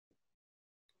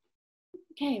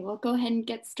Okay, we'll go ahead and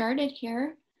get started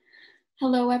here.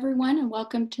 Hello, everyone, and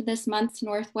welcome to this month's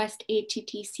Northwest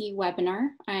ATTC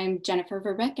webinar. I'm Jennifer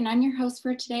Verbeck, and I'm your host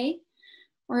for today.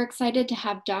 We're excited to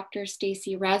have Dr.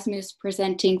 Stacy Rasmus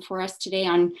presenting for us today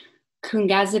on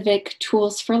Qungasvik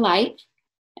Tools for Life,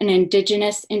 an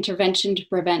indigenous intervention to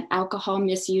prevent alcohol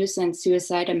misuse and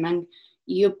suicide among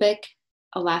Yupik,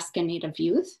 Alaska Native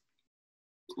youth.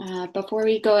 Before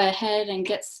we go ahead and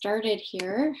get started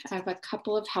here, I have a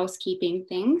couple of housekeeping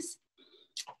things.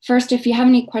 First, if you have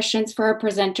any questions for our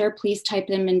presenter, please type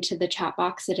them into the chat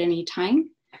box at any time.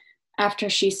 After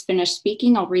she's finished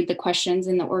speaking, I'll read the questions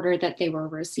in the order that they were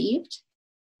received.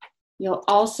 You'll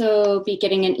also be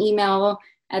getting an email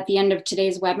at the end of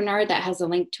today's webinar that has a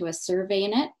link to a survey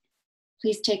in it.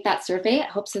 Please take that survey.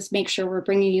 It helps us make sure we're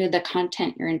bringing you the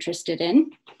content you're interested in.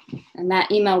 And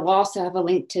that email will also have a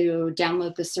link to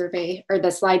download the survey or the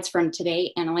slides from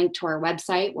today and a link to our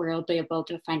website where you'll be able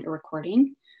to find a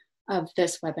recording of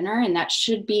this webinar, and that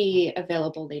should be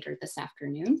available later this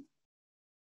afternoon.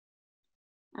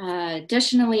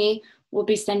 Additionally, we'll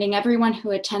be sending everyone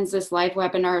who attends this live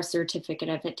webinar a certificate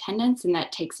of attendance, and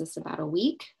that takes us about a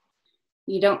week.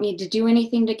 You don't need to do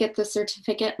anything to get the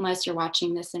certificate unless you're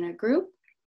watching this in a group.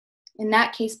 In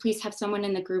that case, please have someone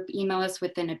in the group email us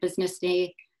within a business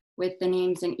day with the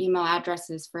names and email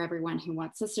addresses for everyone who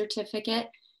wants a certificate.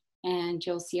 And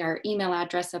you'll see our email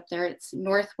address up there. It's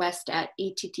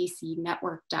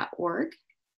northwest@attcnetwork.org.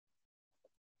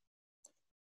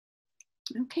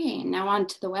 Okay, now on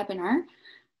to the webinar.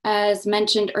 As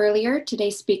mentioned earlier,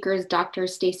 today's speaker is Dr.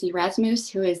 Stacy Rasmus,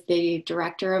 who is the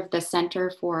director of the Center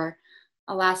for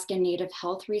Alaska Native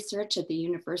Health Research at the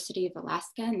University of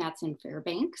Alaska, and that's in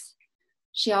Fairbanks.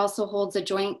 She also holds a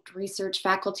joint research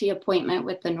faculty appointment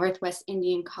with the Northwest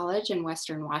Indian College in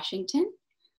Western Washington.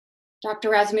 Dr.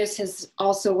 Rasmus has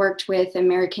also worked with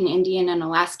American Indian and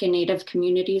Alaska Native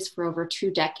communities for over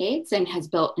 2 decades and has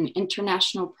built an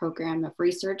international program of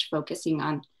research focusing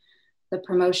on the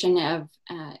promotion of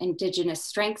Indigenous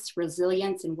strengths,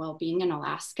 resilience, and well-being in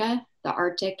Alaska, the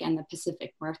Arctic, and the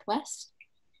Pacific Northwest.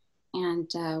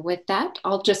 And with that,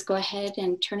 I'll just go ahead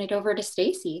and turn it over to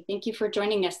Stacy. Thank you for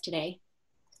joining us today.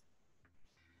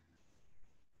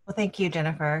 Well, thank you,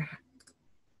 Jennifer.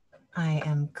 I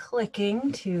am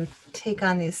clicking to take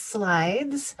on these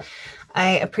slides.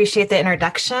 I appreciate the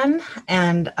introduction,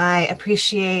 and I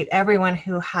appreciate everyone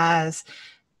who has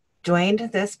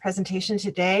joined this presentation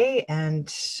today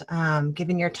and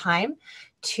given your time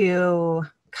to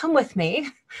come with me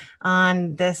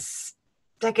on this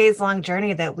decades-long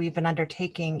journey that we've been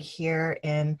undertaking here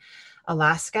in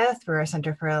Alaska through our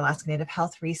Center for Alaska Native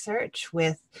Health Research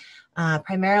with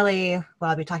primarily what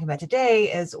I'll be talking about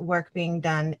today is work being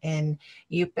done in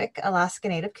Yupik, Alaska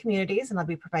Native communities, and I'll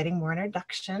be providing more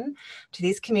introduction to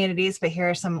these communities, but here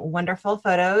are some wonderful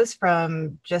photos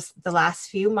from just the last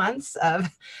few months of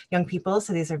young people.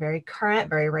 So these are very current,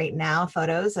 very right now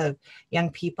photos of young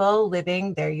people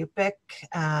living their Yupik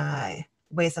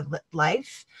ways of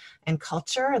life and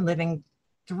culture and living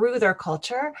through their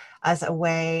culture as a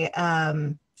way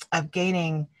of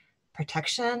gaining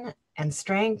protection and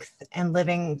strength and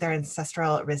living their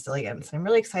ancestral resilience. And I'm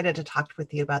really excited to talk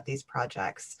with you about these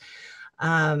projects.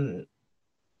 As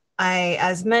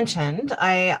mentioned,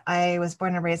 I was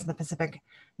born and raised in the Pacific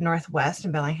Northwest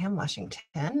in Bellingham,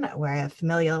 Washington, where I have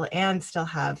familial and still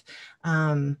have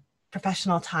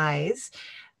professional ties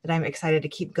that I'm excited to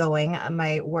keep going.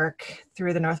 My work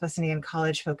through the Northwest Indian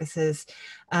College focuses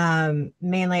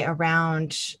mainly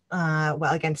around, well,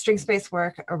 again, strengths-based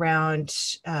work around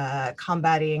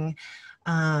combating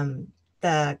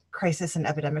the crisis and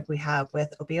epidemic we have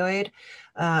with opioid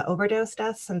overdose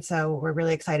deaths. And so we're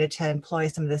really excited to employ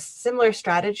some of the similar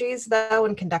strategies, though,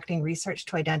 in conducting research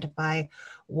to identify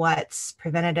what's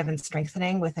preventative and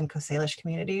strengthening within Coast Salish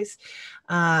communities.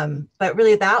 But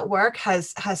really that work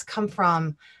has come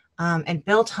from and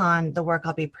built on the work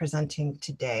I'll be presenting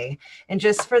today. And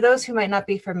just for those who might not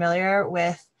be familiar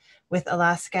with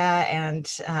Alaska and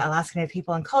Alaska Native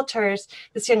people and cultures,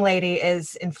 this young lady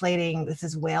is inflating, this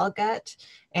is whale gut,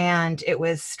 and it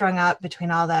was strung up between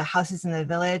all the houses in the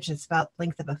village. It's about the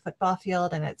length of a football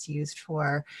field, and it's used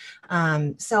for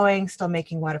sewing, still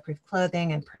making waterproof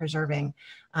clothing, and preserving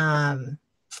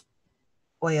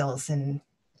oils and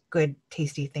good,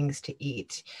 tasty things to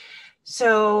eat.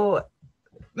 So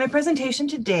my presentation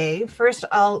today, first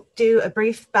I'll do a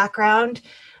brief background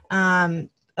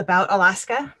about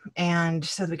Alaska, and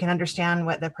so that we can understand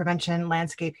what the prevention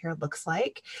landscape here looks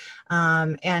like.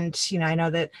 And, you know, I know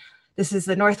that this is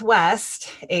the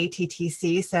Northwest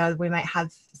ATTC, so we might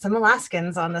have some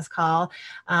Alaskans on this call,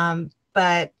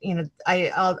 but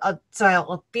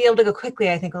I'll be able to go quickly,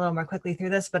 I think a little more quickly through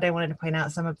this, but I wanted to point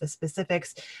out some of the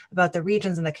specifics about the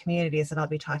regions and the communities that I'll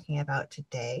be talking about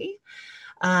today.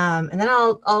 And then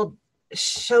I'll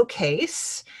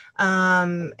showcase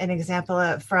an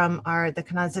example from the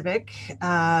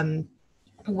Qungasvik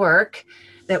work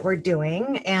that we're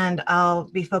doing, and I'll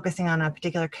be focusing on a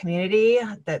particular community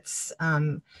that's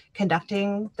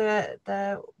conducting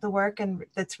the work, and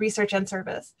that's research and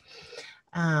service.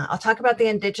 I'll talk about the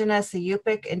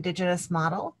Yupik indigenous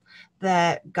model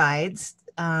that guides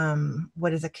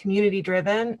what is a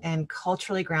community-driven and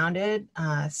culturally grounded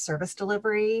service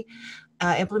delivery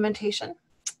implementation.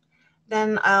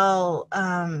 Then I'll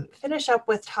finish up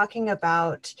with talking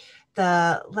about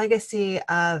the legacy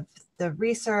of the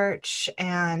research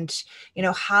and,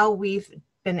 how we've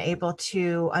been able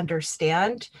to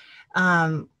understand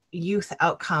youth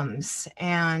outcomes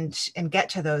and get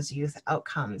to those youth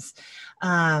outcomes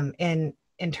in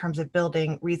terms of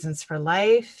building reasons for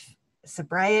life,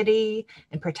 sobriety,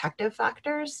 and protective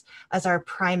factors as our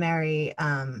primary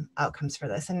outcomes for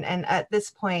this. And at this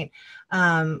point,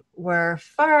 we're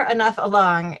far enough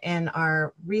along in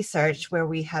our research where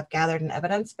we have gathered an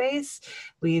evidence base.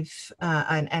 We've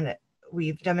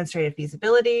demonstrated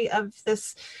feasibility of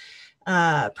this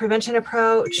prevention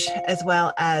approach as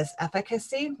well as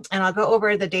efficacy. And I'll go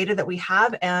over the data that we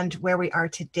have and where we are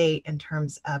to date in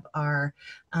terms of our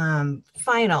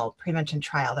final prevention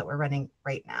trial that we're running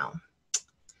right now.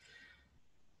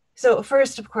 So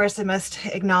first, of course, I must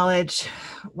acknowledge,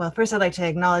 first I'd like to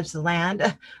acknowledge the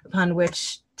land upon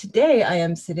which today I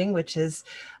am sitting, which is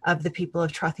of the people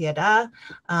of Trothiada,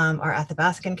 our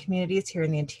Athabascan communities here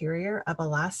in the interior of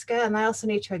Alaska. And I also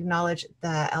need to acknowledge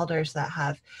the elders that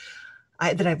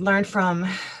I've learned from,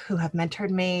 who have mentored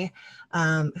me,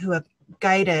 who have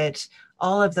guided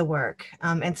all of the work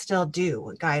and still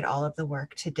do guide all of the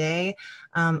work today.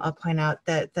 I'll point out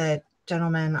that the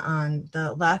gentleman on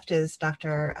the left is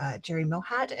Dr. Jerry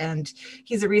Mohat, and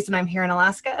he's the reason I'm here in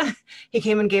Alaska. He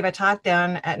came and gave a talk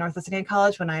down at Northwest Indiana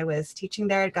College when I was teaching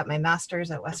there. I got my master's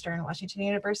at Western Washington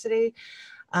University.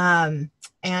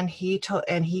 And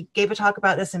he gave a talk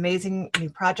about this amazing new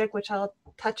project, which I'll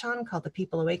touch on, called the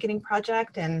People Awakening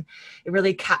Project. And it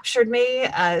really captured me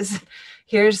as,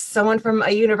 here's someone from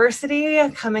a university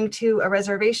coming to a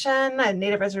reservation, a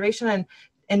native reservation,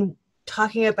 and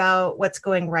talking about what's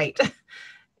going right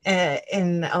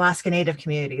in Alaska Native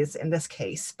communities in this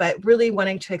case, but really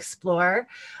wanting to explore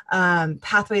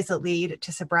pathways that lead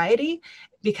to sobriety,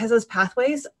 because those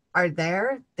pathways are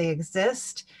there, they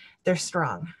exist, they're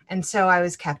strong. And so I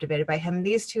was captivated by him.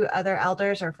 These two other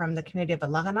elders are from the community of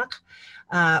Alaganak,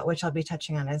 which I'll be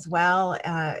touching on as well.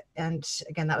 And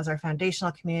again, that was our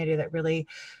foundational community that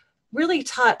really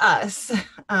taught us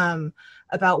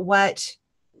about what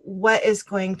is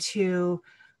going to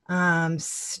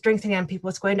strengthen young people,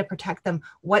 what's going to protect them,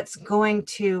 what's going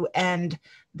to end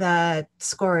the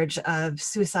scourge of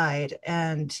suicide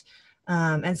and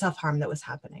self-harm that was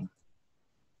happening.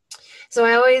 So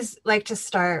I always like to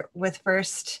start with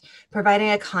first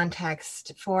providing a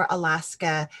context for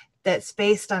Alaska that's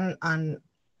based on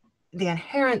the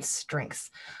inherent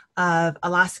strengths of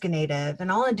Alaska Native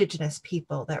and all Indigenous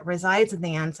people that resides in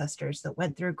the ancestors that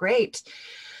went through great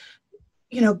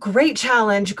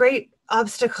challenge, great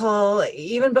obstacle,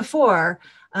 even before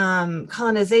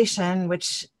colonization,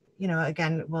 which,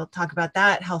 again, we'll talk about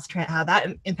that, how that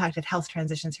impacted health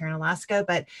transitions here in Alaska.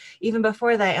 But even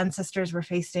before that, ancestors were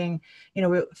facing,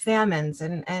 famines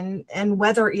and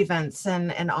weather events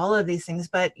and all of these things.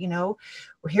 But,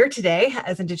 we're here today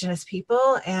as Indigenous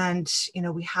people, and,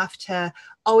 we have to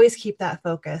always keep that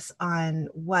focus on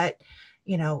what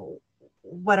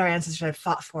our ancestors had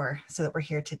fought for so that we're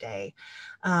here today.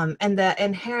 And the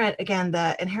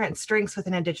inherent strengths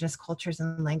within Indigenous cultures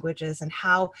and languages, and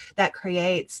how that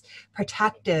creates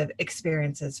protective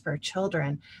experiences for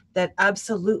children that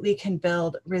absolutely can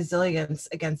build resilience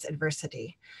against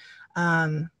adversity.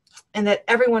 And that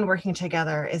everyone working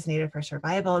together is needed for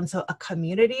survival. And so a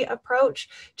community approach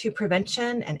to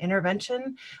prevention and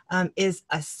intervention is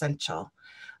essential,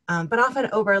 but often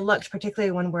overlooked,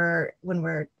 particularly when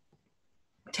we're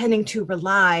tending to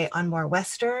rely on more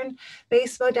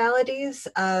Western-based modalities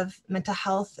of mental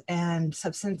health and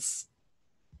substance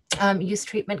use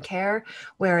treatment care,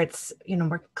 where it's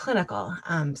more clinical.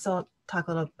 So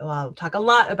I'll talk a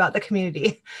lot about the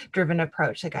community-driven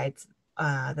approach that guides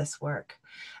this work,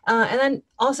 and then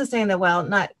also saying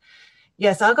that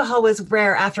yes, alcohol was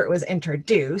rare after it was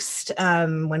introduced,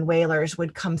 when whalers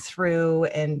would come through,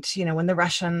 and when the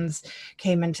Russians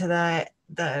came into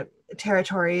the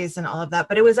territories and all of that,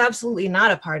 but it was absolutely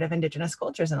not a part of Indigenous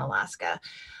cultures in Alaska.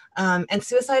 And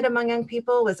suicide among young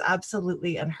people was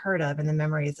absolutely unheard of in the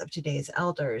memories of today's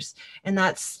elders. And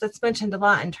that's mentioned a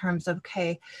lot in terms of,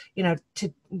 okay, you know,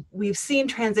 we've seen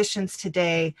transitions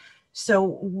today. So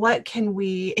what can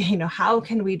we, you know, how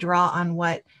can we draw on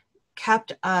what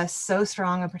kept us so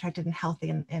strong and protected and healthy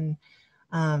in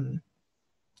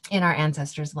our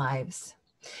ancestors' lives?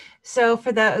 So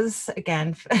for those,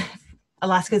 again,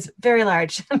 Alaska is very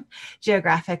large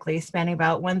geographically, spanning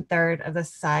about 1/3 of the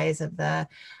size of the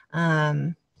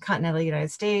continental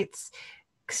United States.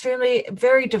 Extremely,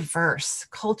 very diverse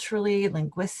culturally,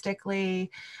 linguistically,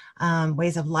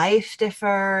 ways of life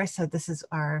differ. So this is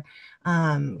our,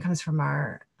 comes from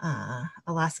our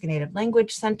Alaska Native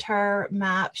Language Center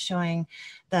map showing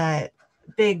the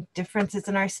big differences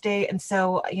in our state. And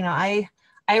so, you know, I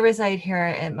reside here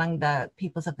among the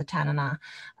peoples of the Tanana,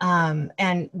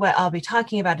 and what I'll be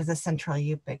talking about is the Central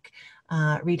Yupik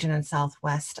region in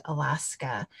Southwest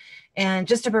Alaska. And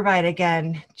just to provide,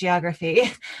 again,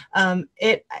 geography,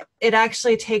 it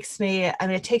actually takes me, I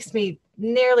mean, it takes me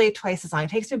nearly twice as long. It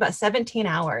takes me about 17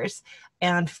 hours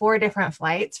and 4 different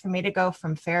flights for me to go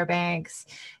from Fairbanks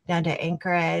down to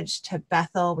Anchorage to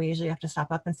Bethel. We usually have to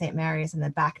stop up in St. Mary's and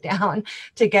then back down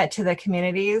to get to the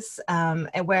communities, and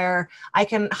where I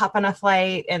can hop on a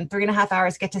flight in 3.5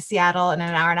 hours, get to Seattle, and in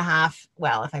an hour and a half,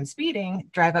 well, if I'm speeding,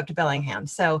 drive up to Bellingham.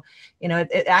 So, you know,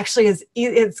 it actually is,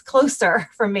 it's closer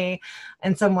for me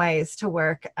in some ways to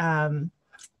work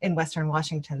in Western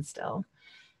Washington still.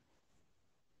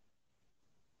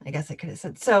 I guess I could have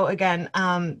said. So again,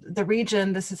 the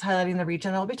region, this is highlighting the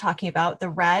region that I'll be talking about. The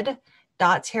red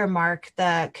dots here mark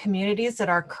the communities that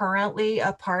are currently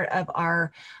a part of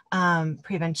our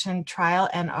prevention trial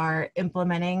and are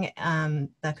implementing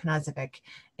the Qungasvik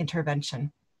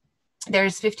intervention.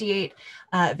 There's 58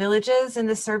 villages in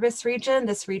the service region.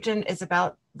 This region is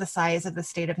about the size of the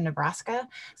state of Nebraska.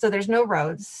 So there's no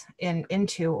roads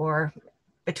into or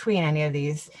between any of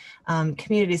these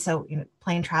communities. So, you know,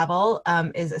 plane travel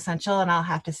is essential. And I'll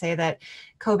have to say that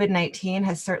COVID-19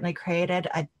 has certainly created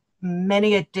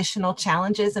many additional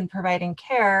challenges in providing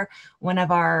care. One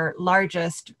of our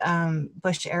largest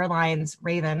Bush Airlines,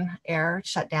 Raven Air,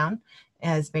 shut down,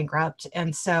 is bankrupt.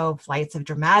 And so flights have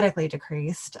dramatically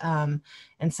decreased. And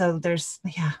so there's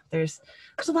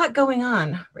a lot going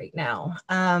on right now.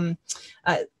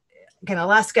 Again,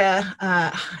 Alaska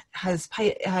has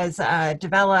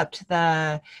developed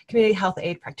the community health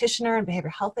aid practitioner and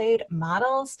behavioral health aid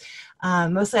models,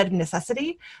 mostly out of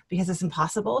necessity, because it's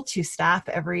impossible to staff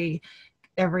every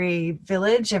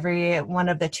village, every one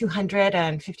of the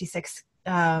 256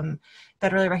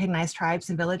 federally recognized tribes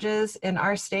and villages in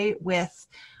our state with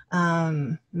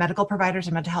medical providers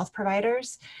and mental health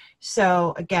providers.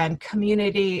 So again,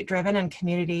 community driven and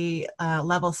community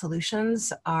level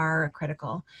solutions are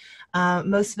critical.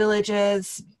 Most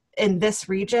villages in this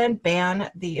region ban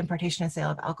the importation and sale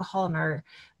of alcohol and are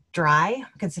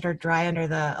considered dry under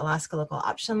the Alaska Local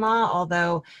Option Law,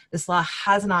 although this law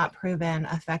has not proven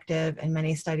effective in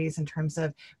many studies in terms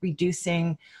of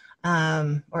reducing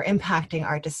or impacting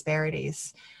our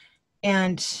disparities.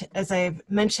 And as I've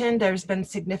mentioned, there's been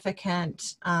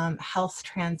significant health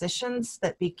transitions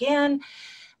that began.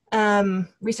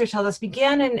 Research tells us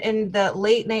began in the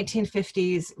late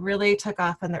 1950s, really took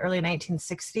off in the early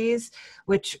 1960s,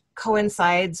 which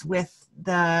coincides with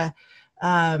the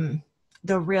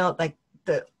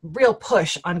real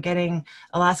push on getting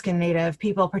Alaskan Native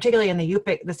people, particularly in the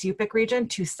Yupik region,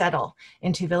 to settle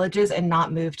into villages and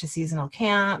not move to seasonal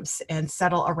camps and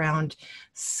settle around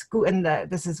school. And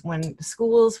this is when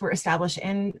schools were established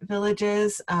in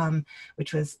villages,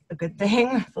 which was a good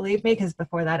thing, believe me, because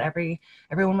before that,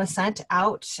 everyone was sent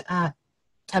out to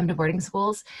boarding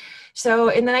schools. So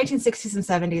in the 1960s and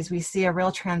 70s, we see a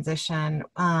real transition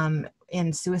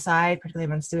in suicide,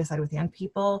 particularly in suicide with young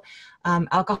people.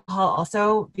 Alcohol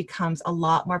also becomes a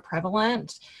lot more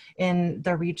prevalent in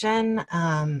the region.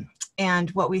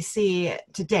 And what we see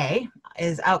today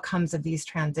is outcomes of these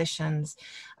transitions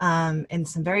and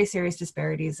some very serious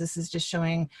disparities. This is just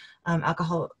showing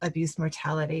alcohol abuse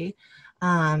mortality,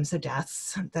 so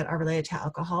deaths that are related to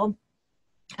alcohol.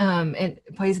 And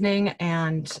poisoning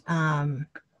and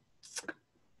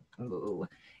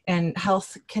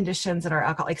health conditions that are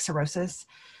alcohol, like cirrhosis.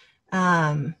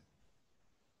 And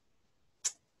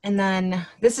then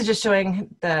this is just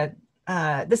showing these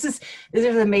are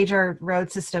the major road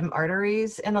system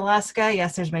arteries in Alaska.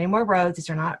 Yes, there's many more roads. These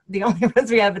are not the only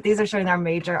roads we have, but these are showing our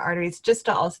major arteries, just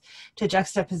to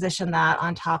juxtaposition that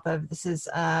on top of, this is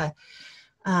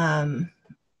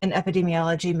an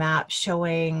epidemiology map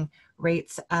showing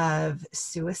rates of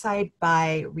suicide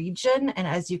by region. And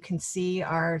as you can see,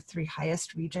 our 3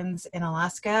 highest regions in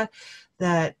Alaska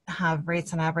that have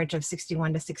rates on average of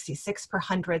 61 to 66 per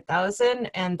 100,000.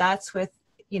 And that's with,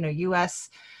 US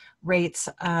rates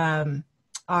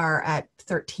are at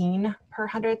 13 per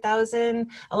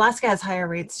 100,000. Alaska has higher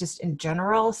rates just in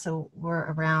general. So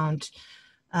we're around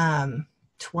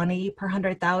 20 per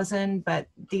 100,000, but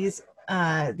these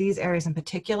areas in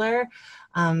particular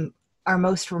are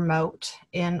most remote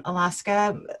in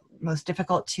Alaska, most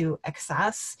difficult to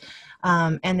access.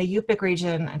 And the Yupik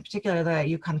region, in particular the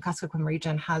Yukon-Kuskokwim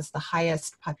region, has the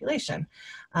highest population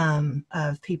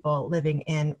of people living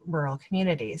in rural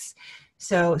communities.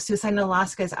 So suicide in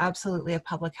Alaska is absolutely a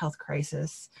public health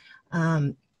crisis.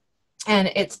 And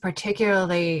it's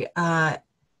particularly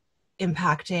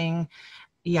impacting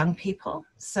young people.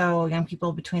 So young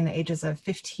people between the ages of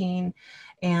 15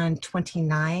 and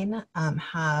 29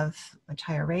 have much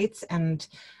higher rates and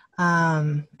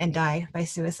die by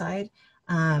suicide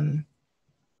at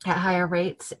higher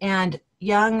rates. And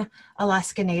young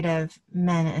Alaska Native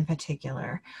men in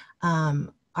particular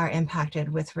are impacted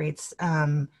with rates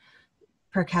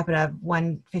per capita of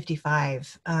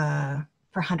 155 per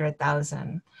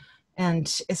 100,000.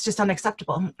 And it's just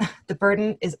unacceptable. The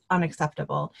burden is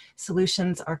unacceptable.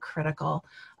 Solutions are critical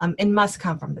and must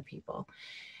come from the people.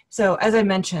 So as I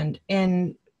mentioned,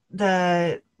 in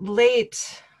the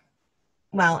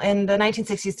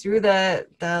 1960s through the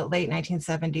late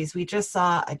 1970s, we just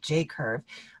saw a J curve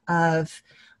of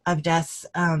deaths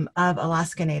of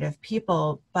Alaska Native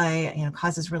people by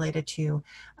causes related to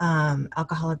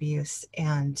alcohol abuse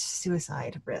and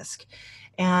suicide risk.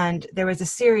 And there was a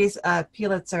series, a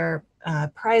Pulitzer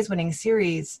Prize-winning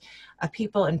series,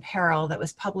 People in Peril, that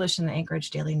was published in the Anchorage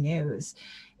Daily News.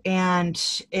 And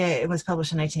it was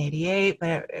published in 1988,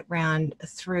 but it ran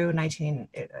through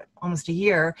almost a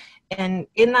year. And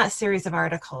in that series of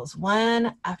articles,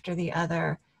 one after the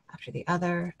other,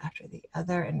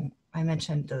 and I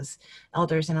mentioned those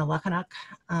elders in Alakanuk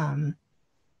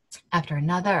after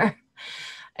another.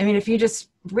 I mean, if you just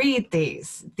read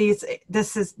this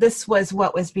was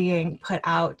what was being put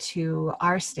out to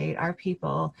our state, our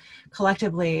people,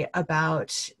 collectively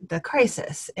about the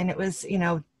crisis. And it was,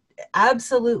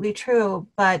 absolutely true.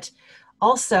 But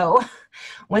also,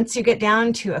 once you get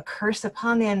down to A Curse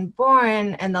Upon the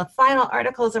Unborn and the final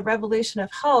articles of Revolution of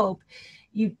Hope,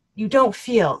 you don't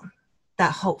feel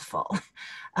that hopeful.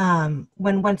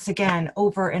 When once again,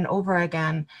 over and over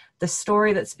again, the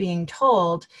story that's being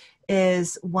told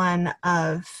is one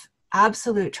of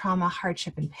absolute trauma,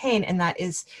 hardship, and pain, and that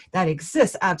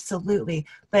exists absolutely.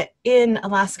 But in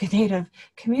Alaska Native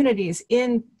communities,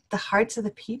 in the hearts of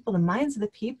the people, the minds of the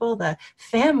people, the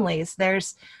families, there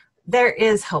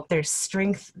is hope, there's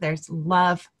strength, there's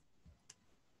love,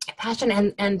 passion,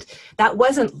 and that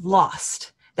wasn't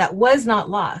lost. That was not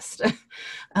lost.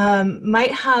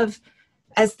 Might have,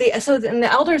 and the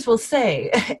elders will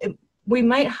say, it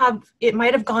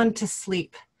might have gone to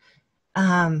sleep.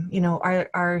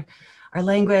 Our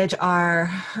language,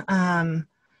 our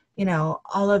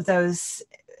all of those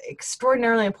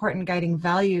extraordinarily important guiding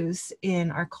values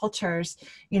in our cultures,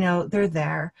 they're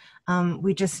there.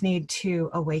 We just need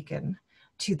to awaken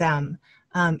to them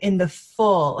in the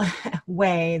full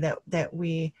way that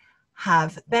we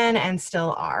have been and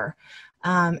still are.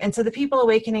 And so the People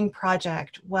Awakening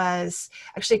Project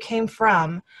came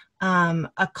from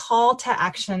a call to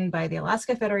action by the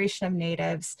Alaska Federation of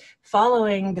Natives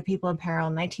following the People in Peril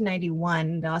in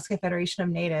 1991. The Alaska Federation of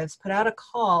Natives put out a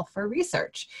call for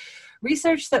research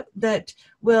that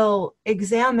will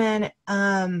examine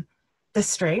the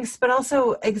strengths, but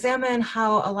also examine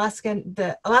how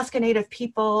the Alaska Native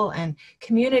people and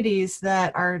communities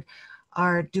that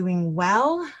are doing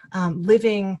well,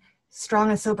 living strong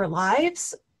and sober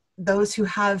lives, those who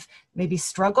have maybe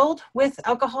struggled with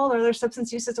alcohol or other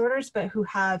substance use disorders, but who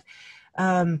have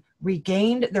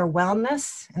regained their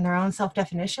wellness and their own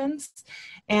self-definitions.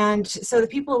 And so the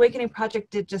People Awakening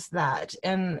Project did just that.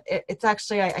 And it's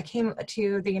actually, I came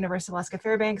to the University of Alaska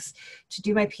Fairbanks to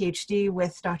do my PhD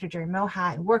with Dr. Jerry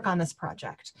Mohat and work on this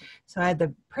project. So I had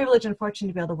the privilege and fortune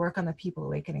to be able to work on the People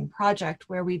Awakening Project,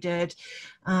 where we did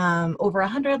over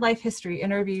 100 life history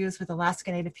interviews with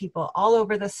Alaska Native people all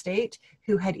over the state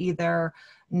who had either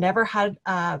never had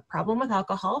a problem with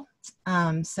alcohol,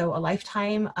 so a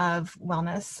lifetime of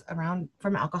wellness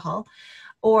from alcohol,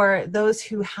 or those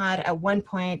who had at one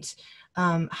point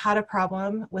had a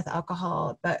problem with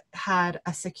alcohol, but had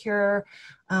a secure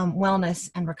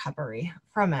wellness and recovery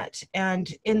from it.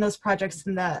 And in those projects,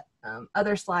 in the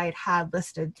other slide had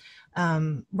listed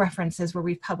references where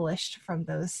we published from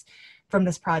this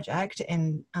project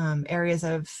in areas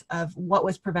of what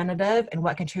was preventative and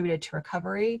what contributed to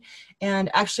recovery. And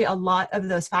actually a lot of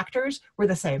those factors were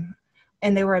the same,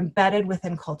 and they were embedded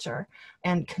within culture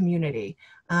and community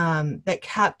that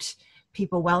kept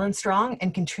people well and strong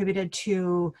and contributed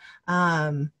to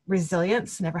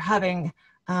resilience, never having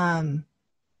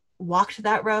walked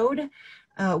that road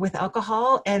with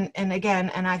alcohol. And again,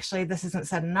 and actually this isn't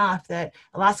said enough, that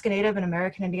Alaska Native and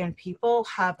American Indian people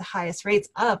have the highest rates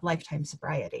of lifetime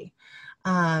sobriety.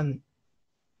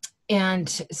 And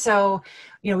so,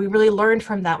 we really learned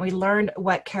from that. We learned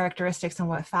what characteristics and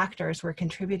what factors were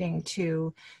contributing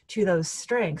to those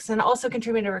strengths and also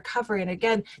contributing to recovery. And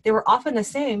again, they were often the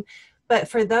same, but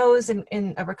for those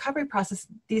in a recovery process,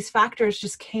 these factors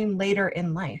just came later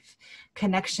in life.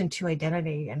 Connection to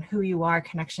identity and who you are,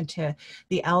 connection to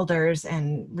the elders,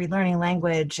 and relearning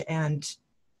language, and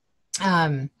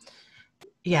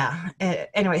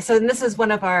anyway, so this is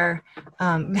one of our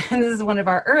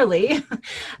early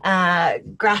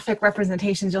graphic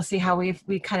representations. You'll see how we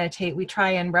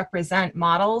try and represent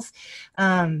models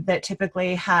that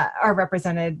typically are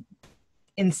represented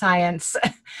in science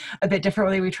a bit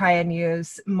differently. We try and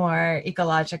use more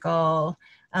ecological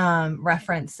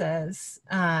references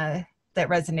that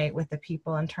resonate with the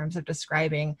people in terms of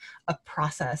describing a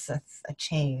process, a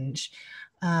change.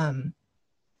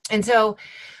 And so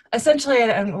essentially,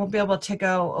 and we'll be able to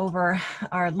go over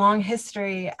our long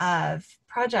history of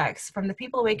projects from the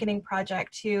People Awakening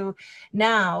Project to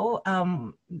now,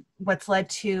 what's led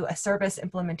to a service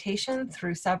implementation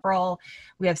through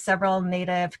we have several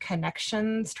Native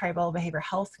Connections, tribal behavioral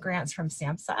health grants from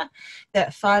SAMHSA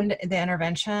that fund the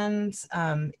interventions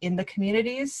in the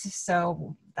communities.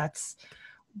 So that's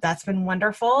been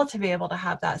wonderful to be able to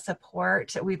have that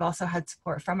support. We've also had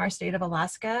support from our state of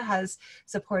Alaska has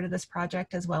supported this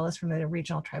project, as well as from the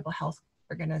regional tribal health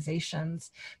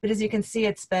organizations. But as you can see,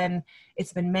 it's been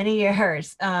many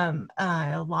years.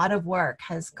 A lot of work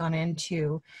has gone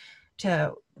into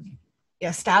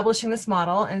establishing this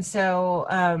model. And so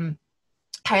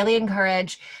highly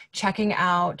encourage checking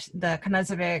out the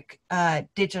Qungasvik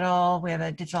digital. We have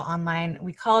a digital online,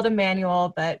 we call it a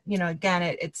manual, but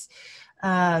again, it's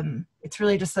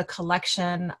really just a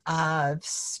collection of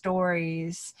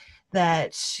stories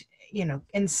that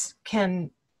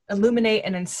can illuminate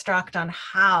and instruct on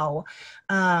how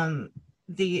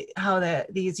these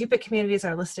Yupik communities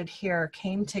are listed here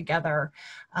came together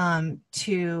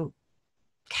to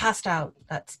cast out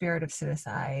that spirit of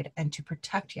suicide and to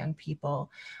protect young people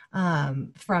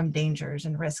from dangers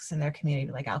and risks in their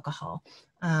community, like alcohol.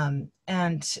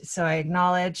 And so I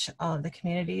acknowledge all of the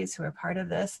communities who are part of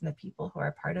this and the people who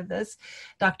are part of this.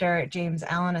 Dr. James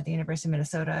Allen at the University of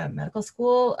Minnesota Medical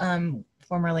School,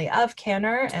 formerly of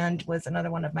Canner, and was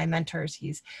another one of my mentors.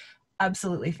 He's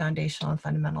absolutely foundational and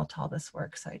fundamental to all this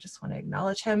work. So I just want to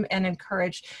acknowledge him and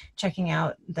encourage checking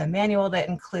out the manual that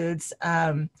includes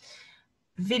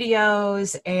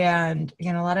videos and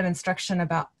a lot of instruction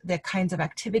about the kinds of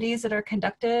activities that are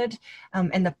conducted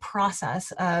and the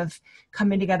process of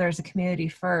coming together as a community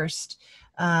first,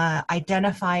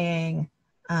 identifying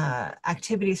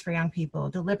activities for young people,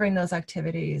 delivering those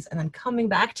activities, and then coming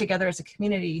back together as a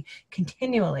community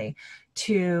continually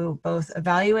to both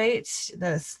evaluate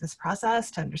this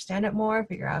process, to understand it more,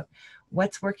 figure out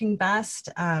what's working best,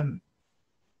 and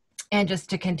just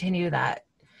to continue that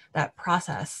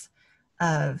process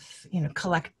of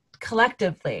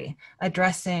collectively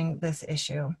addressing this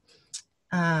issue,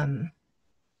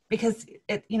 because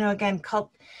it again,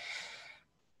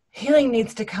 healing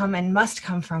needs to come and must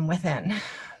come from within.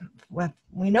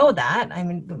 We know that. I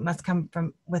mean, it must come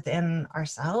from within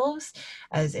ourselves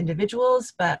as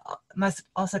individuals, but must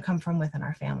also come from within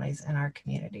our families and our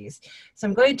communities. So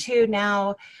I'm going to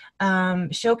now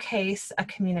showcase a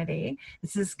community.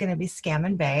 This is going to be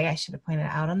Scammon Bay. I should have pointed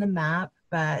it out on the map,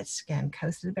 but again,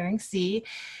 coast of the Bering Sea.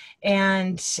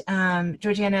 And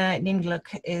Georgiana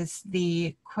Ningluk is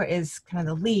kind of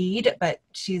the lead, but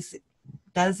she's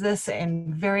does this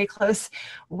in very close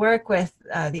work with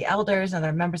the elders and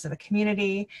other members of the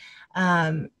community.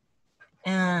 And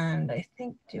I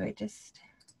think,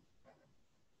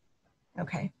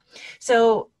 okay.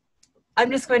 So I'm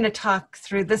just going to talk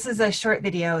through, this is a short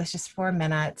video, it's just 4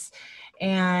 minutes,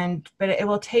 but it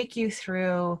will take you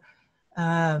through,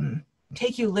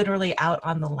 take you literally out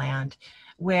on the land,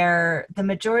 where the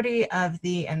majority of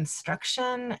the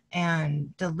instruction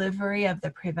and delivery of the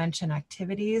prevention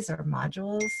activities, or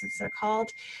modules as they're called,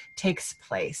 takes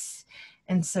place.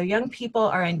 And so young people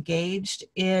are engaged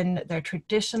in their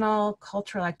traditional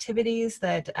cultural activities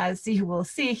that, as you will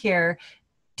see here,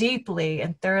 deeply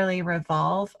and thoroughly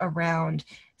revolve around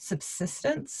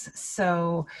subsistence.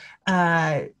 So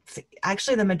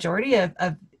actually the majority of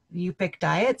Yupik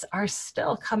diets are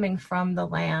still coming from the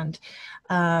land,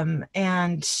 and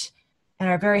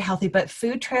are very healthy, but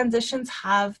food transitions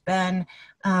have been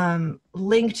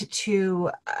linked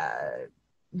to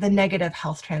the negative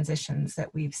health transitions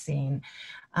that we've seen.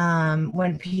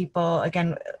 When people,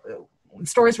 again,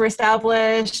 stores were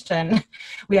established and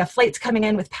we have flights coming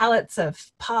in with pallets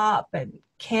of pop and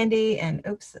candy, and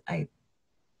oops, I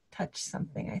touched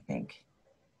something, I think.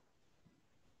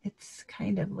 It's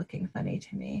kind of looking funny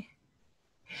to me.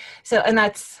 So, and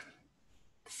that's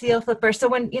seal flipper. So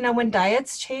when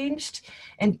diets changed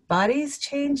and bodies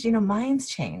changed, minds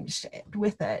changed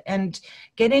with it. And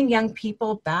getting young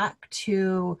people back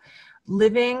to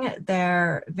living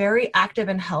their very active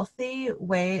and healthy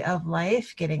way of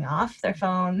life, getting off their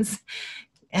phones,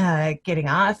 getting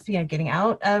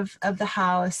out of the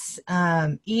house,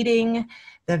 eating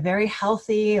the very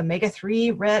healthy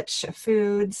omega-3 rich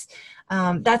foods.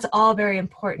 That's all very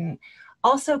important.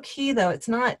 Also key though, it's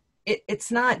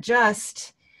not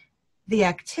just the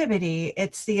activity,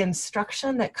 it's the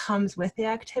instruction that comes with the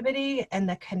activity and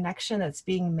the connection that's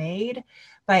being made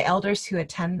by elders who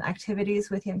attend activities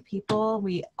with young people.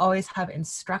 We always have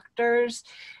instructors.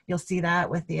 You'll see that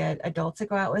with the adults that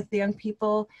go out with the young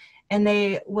people, and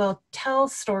they will tell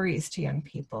stories to young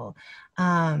people.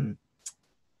 I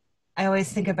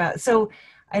always think about, so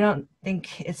I don't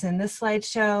think it's in this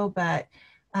slideshow, but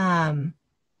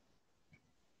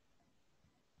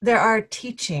there are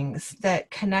teachings that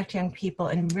connect young people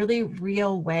in really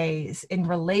real ways, in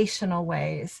relational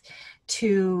ways,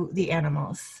 to the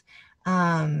animals,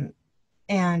 and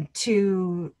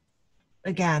to,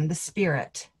 again, the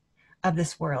spirit of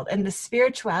this world. And the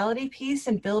spirituality piece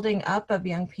and building up of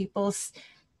young people's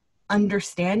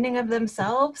understanding of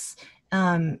themselves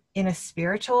in a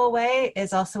spiritual way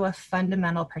is also a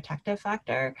fundamental protective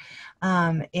factor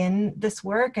in this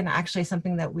work, and actually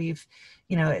something that we've,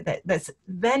 that's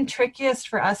been trickiest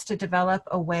for us to develop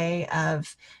a way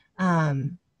of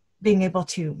being able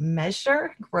to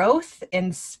measure growth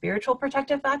in spiritual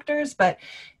protective factors. But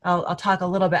I'll talk a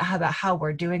little bit about how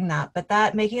we're doing that. But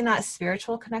that making that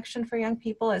spiritual connection for young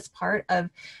people as part of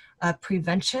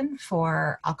prevention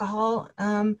for alcohol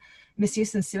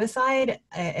misuse and suicide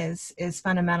is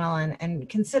fundamental and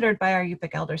considered by our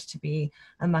Yupik elders to be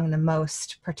among the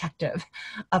most protective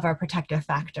of our protective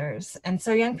factors. And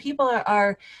so young people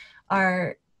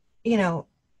are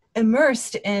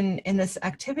immersed in this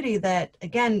activity that,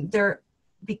 again, they're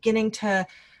beginning to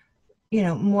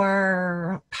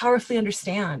more powerfully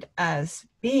understand as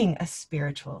being a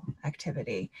spiritual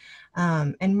activity,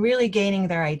 and really gaining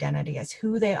their identity as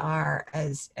who they are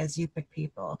as Yupik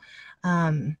people.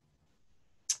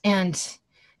 And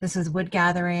this is wood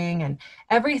gathering and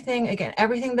everything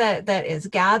that is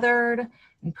gathered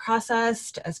and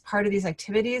processed as part of these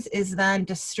activities is then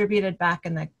distributed back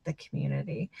in the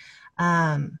community.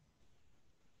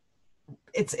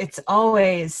 It's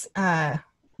always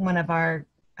one of our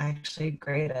actually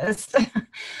greatest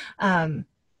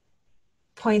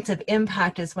points of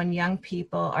impact is when young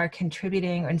people are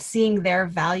contributing and seeing their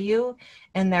value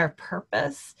and their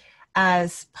purpose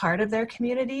as part of their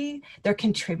community. They're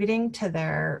contributing to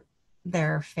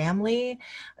their family,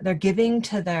 they're giving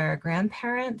to their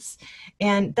grandparents.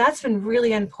 And that's been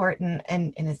really important,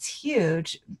 and it's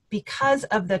huge because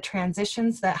of the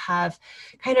transitions that have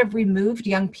kind of removed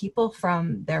young people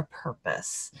from their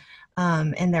purpose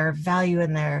and their value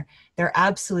and their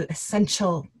absolute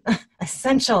essential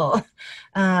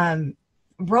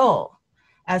role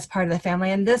as part of the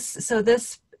family. And this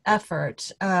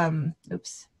effort,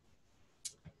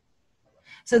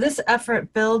 so this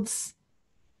effort builds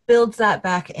that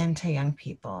back into young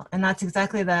people. And that's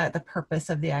exactly the purpose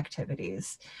of the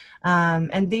activities.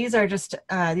 And these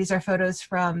are photos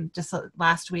from just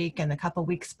last week and a couple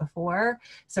weeks before.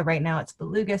 So right now it's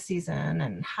beluga season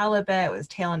and halibut. It was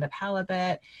tail end of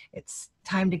halibut. It's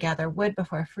time to gather wood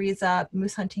before freeze up,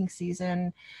 moose hunting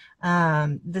season.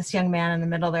 This young man in the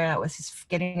middle there, that was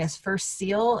getting his first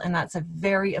seal, and that's a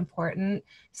very important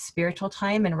spiritual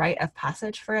time and rite of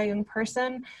passage for a young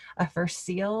person, a first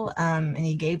seal. And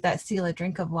he gave that seal a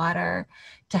drink of water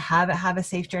to have a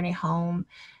safe journey home,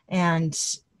 and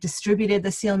distributed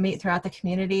the seal meat throughout the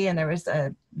community. And there was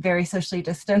a very socially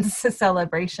distanced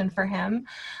celebration for him.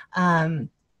 And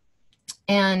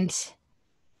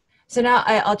so now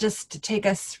I'll just take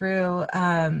us through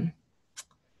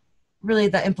really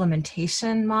the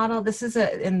implementation model. This is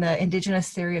in the Indigenous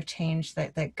theory of change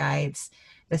that guides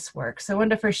this work. So I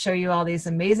wanted to first show you all these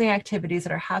amazing activities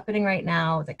that are happening right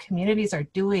now that communities are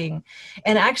doing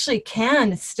and actually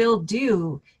can still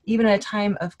do even at a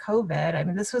time of COVID. I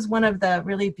mean, this was one of the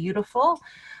really beautiful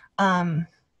things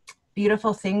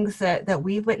that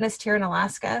we've witnessed here in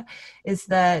Alaska is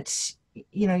that,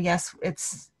 you know, yes,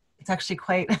 it's actually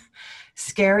quite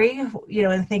scary, you know,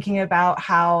 in thinking about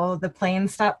how the plane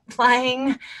stopped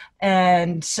flying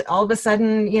and all of a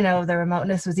sudden, you know, the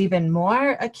remoteness was even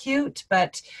more acute.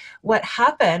 But what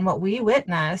happened, what we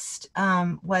witnessed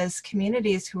was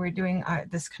communities who were doing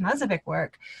this Qungasvik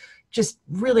work just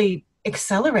really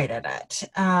accelerated it.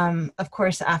 Of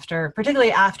course,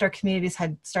 particularly after communities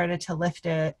had started to lift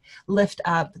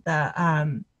up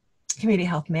the community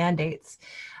health mandates.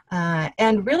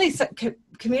 And really,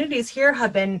 communities here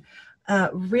have been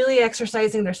really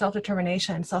exercising their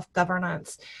self-determination,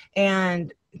 self-governance,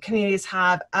 and communities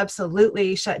have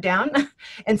absolutely shut down.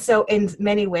 And so in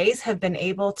many ways have been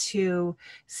able to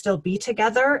still be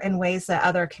together in ways that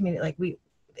other communities,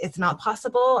 it's not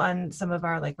possible on some of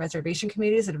our reservation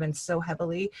communities that have been so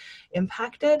heavily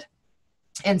impacted.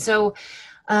 And so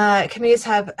communities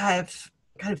have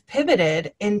kind of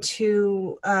pivoted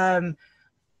into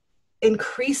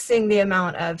increasing the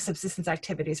amount of subsistence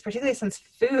activities, particularly since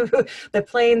the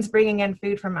planes bringing in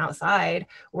food from outside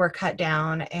were cut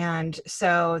down. And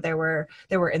so there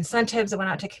were incentives that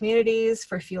went out to communities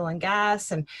for fuel and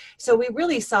gas. And so we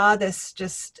really saw this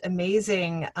just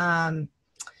amazing,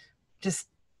 just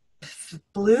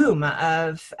bloom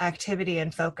of activity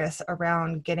and focus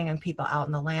around getting people out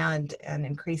in the land and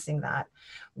increasing that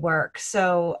work.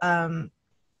 So, and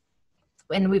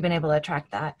we've been able to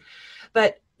attract that.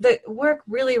 But the work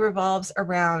really revolves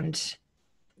around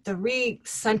the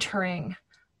recentering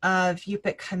of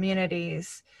Yupik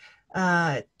communities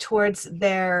towards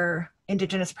their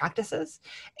indigenous practices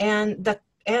and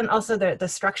also the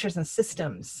structures and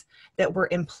systems that were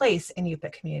in place in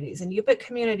Yupik communities. And Yupik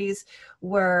communities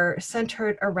were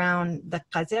centered around the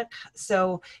Qungasvik.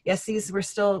 So yes, these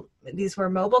were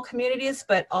mobile communities,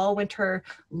 but all winter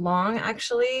long,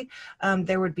 actually,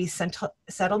 there would be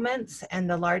settlements, and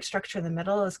the large structure in the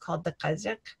middle is called the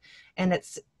Qungasvik, and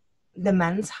it's the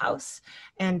men's house.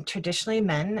 And traditionally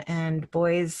men and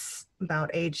boys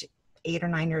about age 8 or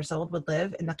 9 years old would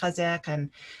live in the Qungasvik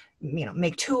and, you know,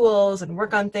 make tools and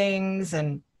work on things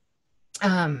and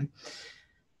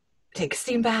take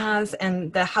steam baths,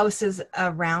 and the houses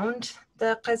around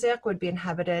the Qungasvik would be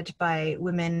inhabited by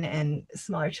women and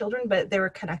smaller children, but they were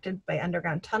connected by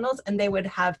underground tunnels, and they would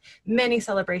have many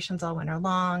celebrations all winter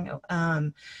long,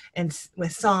 and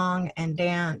with song and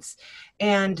dance.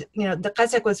 And, you know, the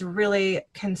Qungasvik was really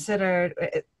considered,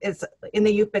 it's in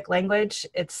the Yupik language,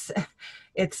 it's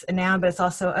a noun, but it's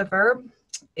also a verb.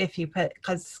 If you put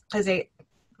Qungasvik,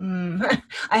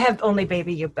 I have only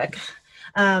baby Yupik.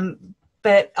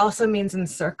 But also means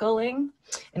encircling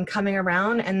and coming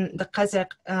around. And the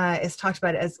Qungasvik is talked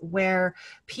about as where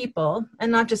people,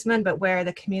 and not just men, but where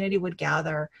the community would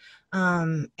gather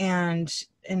and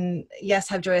yes,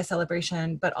 have joyous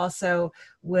celebration, but also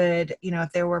would, you know,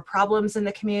 if there were problems in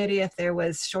the community, if there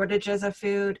was shortages of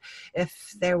food,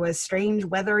 if there was strange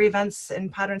weather events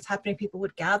and patterns happening, people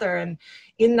would gather and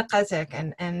in the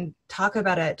Qungasvik and talk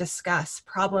about it, discuss,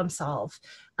 problem solve,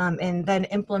 and then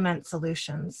implement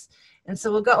solutions. And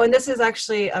so we'll go, and this is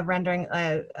actually a rendering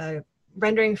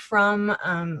from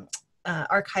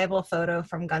archival photo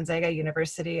from Gonzaga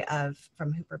University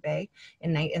from Hooper Bay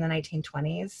in the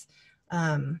 1920s.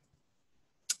 And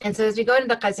so as we go into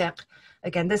the Qungasvik,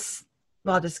 again,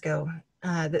 I'll just go.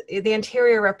 The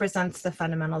interior represents the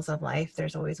fundamentals of life.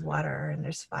 There's always water and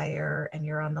there's fire and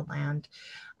you're on the land.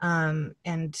 And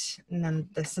then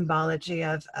the symbology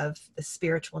of the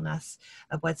spiritualness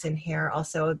of what's in here.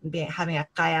 Also having a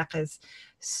kayak is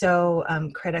so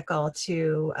critical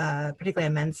to particularly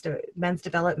a men's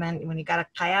development. When you got a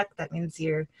kayak, that means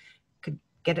you could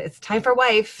get it. It's time for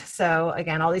wife. So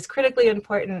again, all these critically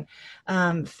important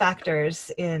factors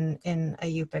in a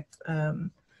Yupik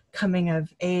coming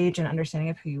of age and understanding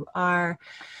of who you are.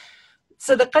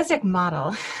 So the Qungasvik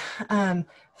model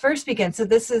first begins. So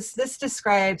this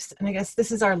describes, and I guess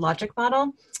this is our logic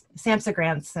model. SAMHSA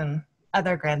grants and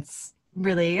other grants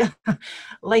really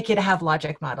like you to have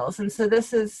logic models. And so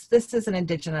this is an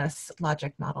indigenous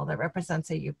logic model that represents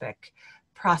a Yupik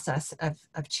process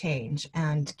of change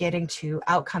and getting to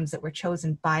outcomes that were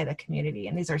chosen by the community.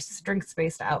 And these are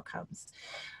strengths-based outcomes.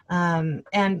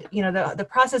 And you know, the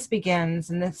process begins,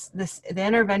 and the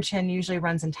intervention usually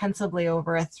runs intensively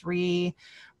over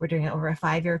we're doing it over a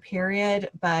 5-year period,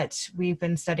 but we've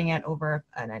been studying it over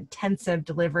an intensive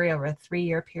delivery over a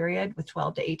 3-year period with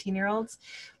 12 to 18-year-olds.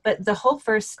 But the whole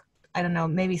first, I don't know,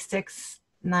 maybe 6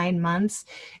 9 months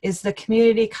is the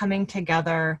community coming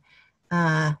together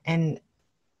and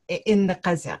in the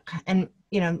Qungasvik. And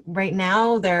right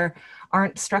now there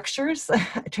aren't structures,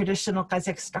 traditional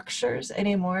Qungasvik structures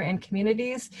anymore in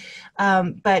communities,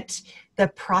 but the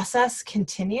process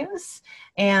continues.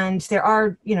 And there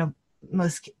are,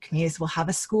 most communities will have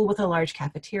a school with a large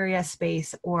cafeteria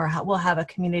space, or we'll have a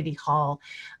community hall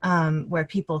where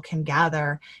people can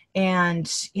gather.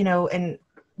 And, and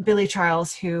Billy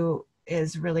Charles, who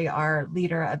is really our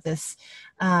leader of this,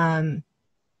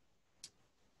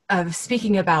 of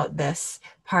speaking about this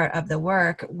part of the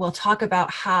work, we'll talk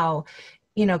about how,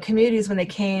 communities, when they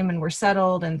came and were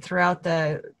settled and throughout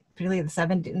particularly the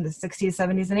 60s,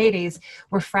 70s, and 80s,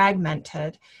 were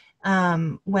fragmented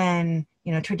when,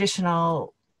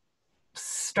 traditional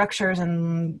structures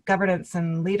and governance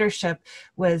and leadership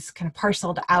was kind of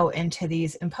parceled out into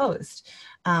these imposed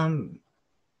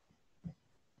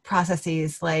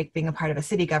processes, like being a part of a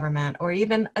city government or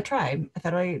even a tribe, a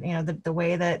federal, the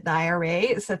way that the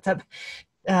IRA sets up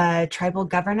tribal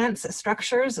governance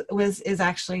structures is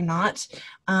actually not,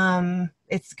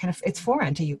 it's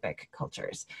foreign to Yupik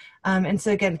cultures. And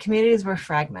so again, communities were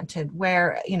fragmented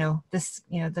where,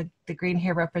 the green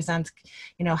here represents,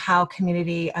 how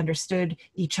community understood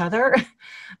each other.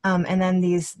 And then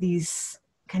these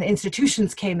kind of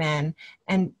institutions came in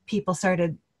and people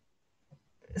started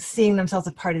seeing themselves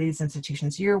as part of these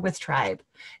institutions. You're with tribe,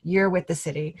 you're with the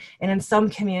city. And in some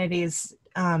communities,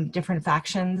 different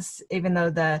factions, even though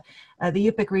the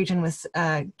Yupik region was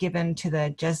given to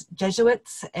the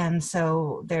Jesuits, and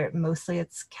so mostly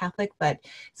it's Catholic, but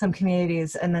some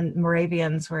communities, and then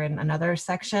Moravians were in another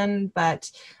section,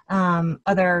 but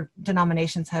other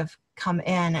denominations have come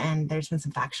in, and there's been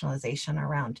some factionalization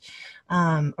around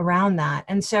that.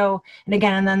 And so, and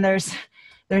again, and then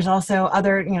there's also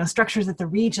other, structures at the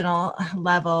regional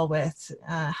level with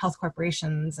health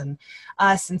corporations and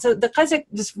us. And so the Qungasvik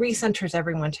just recenters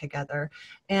everyone together.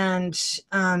 And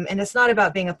it's not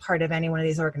about being a part of any one of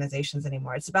these organizations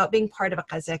anymore. It's about being part of a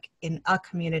Qungasvik in a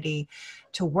community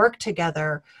to work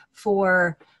together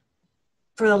for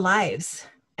the lives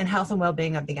and health and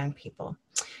well-being of the young people.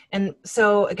 And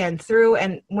so again,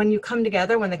 and when you come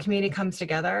together, when the community comes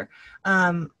together,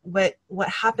 what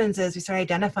happens is we start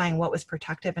identifying what was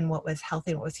protective and what was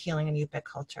healthy and what was healing in Yupik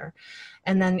culture.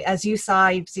 And then as you've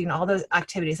seen all those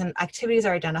activities, and activities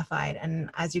are identified. And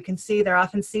as you can see, they're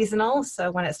often seasonal. So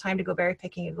when it's time to go berry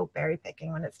picking, you go berry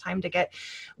picking. When it's time to get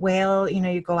whale,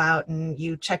 you go out and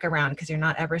you check around, because you're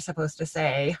not ever supposed to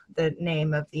say the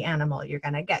name of the animal you're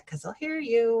going to get, because they'll hear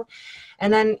you.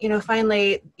 And then,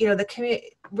 finally, the community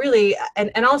really,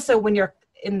 and also when you're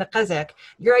in the Qungasvik,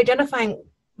 you're identifying,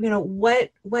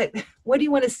 what do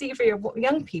you want to see for your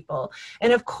young people?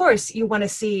 And of course you want to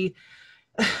see,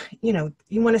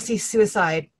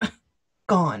 suicide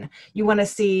gone. You want to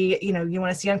see,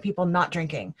 young people not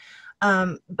drinking.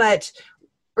 But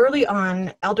early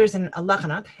on, elders in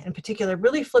Alakanak in particular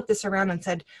really flipped this around and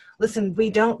said, listen,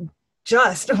 we don't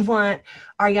just want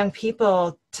our young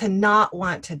people to not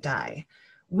want to die.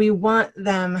 We want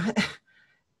them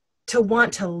to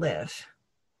want to live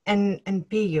and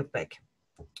be Yupik.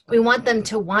 We want them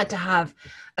to want to have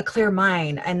a clear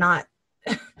mind and not,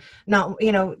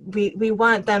 we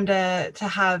want them to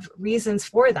have reasons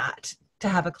for that, to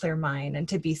have a clear mind and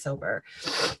to be sober.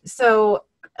 So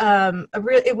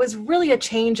it was really a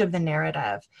change of the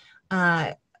narrative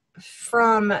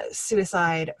from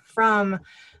suicide, from,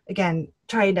 again,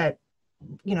 trying to,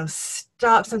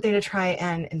 stop something to try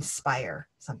and inspire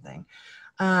something.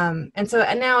 And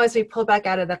now as we pull back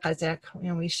out of the Qungasvik,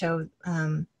 we show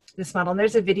this model. And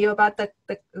there's a video about the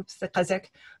Qungasvik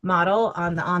model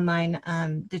on the online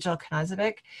digital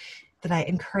Qungasvik that I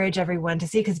encourage everyone to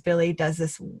see, because Billy does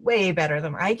this way better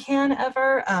than I can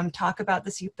ever talk about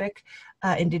this Yupik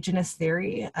indigenous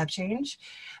theory of change.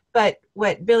 But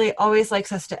what Billy always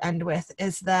likes us to end with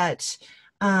is that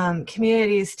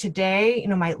communities today,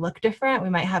 might look different. We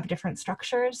might have different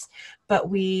structures, but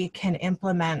we can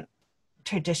implement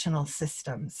traditional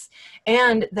systems.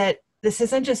 And that this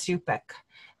isn't just Yupik.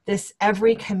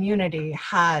 Every community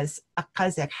has a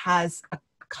Qungasvik, has a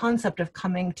concept of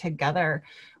coming together,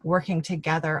 working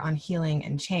together on healing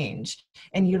and change,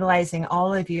 and utilizing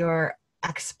all of your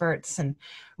experts and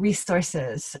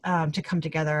resources to come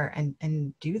together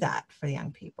and do that for the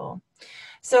young people.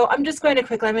 So I'm just going to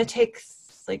quickly, I'm going to take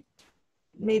like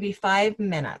maybe 5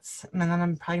 minutes, and then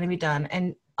I'm probably going to be done.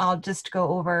 And I'll just go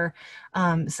over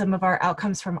some of our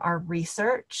outcomes from our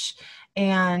research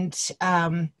and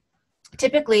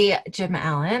typically Jim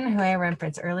Allen, who I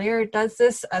referenced earlier, does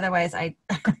this. Otherwise, I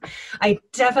I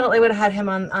definitely would have had him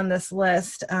on this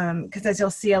list, because as you'll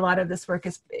see, a lot of this work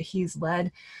he is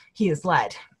led.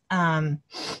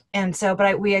 And so,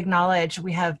 but we acknowledge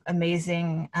we have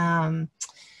amazing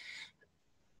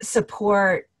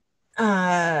support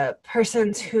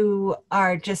persons who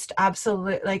are just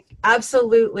absolutely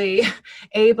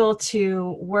able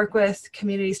to work with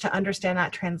communities to understand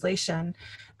that translation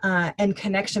and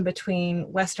connection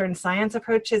between Western science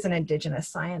approaches and Indigenous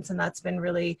science. And that's been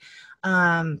really,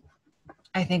 I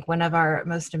think, one of our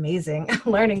most amazing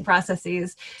learning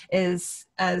processes is,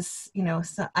 as you know,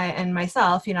 I and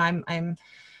myself, you know, I'm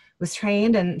was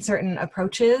trained in certain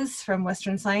approaches from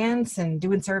Western science and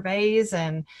doing surveys,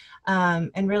 and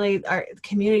really our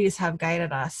communities have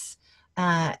guided us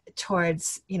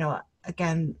towards, you know,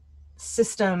 again,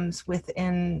 systems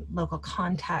within local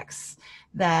contexts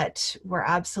that we're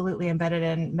absolutely embedded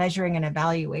in measuring and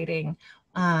evaluating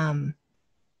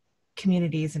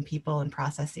communities and people and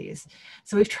processes.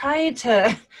 So we've tried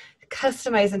to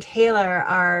customize and tailor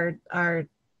our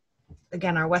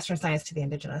Western science to the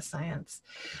Indigenous science.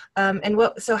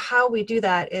 So how we do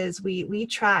that is we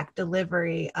track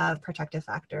delivery of protective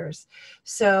factors.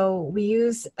 So we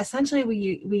use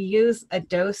a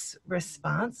dose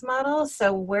response model.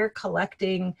 So we're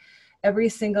collecting every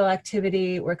single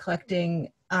activity, we're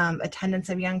collecting attendance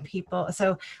of young people.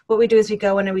 So what we do is we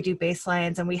go in and we do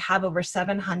baselines, and we have over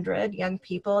 700 young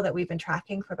people that we've been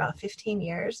tracking for about 15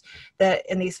 years that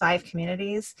in these 5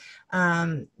 communities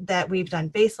that we've done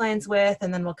baselines with,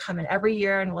 and then we'll come in every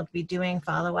year and we'll be doing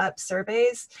follow-up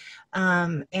surveys.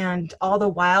 And all the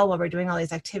while we're doing all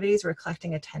these activities, we're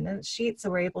collecting attendance sheets. So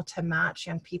we're able to match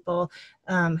young people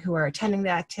who are attending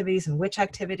the activities and which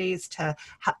activities to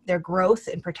their growth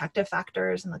in protective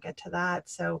factors, and we'll get to that.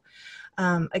 So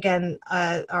again,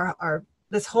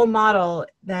 this whole model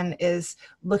then is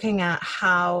looking at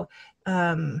how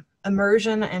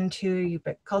immersion into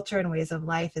Yupik culture and ways of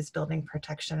life is building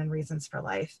protection and reasons for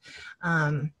life.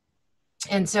 And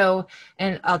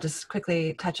I'll just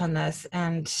quickly touch on this.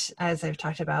 And as I've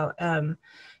talked about,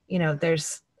 you know,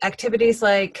 there's activities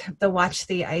like the Watch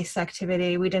the Ice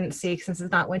activity. We didn't see, since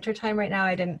it's not wintertime right now,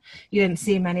 you didn't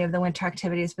see many of the winter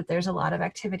activities, but there's a lot of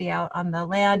activity out on the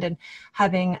land, and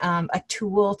having a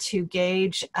tool to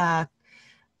gauge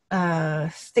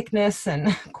thickness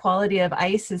and quality of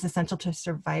ice is essential to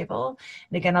survival.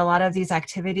 And again, a lot of these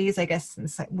activities, I guess,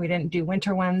 since we didn't do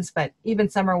winter ones, but even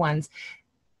summer ones,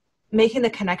 making the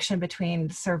connection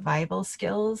between survival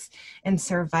skills and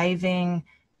surviving,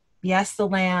 yes, the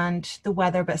land, the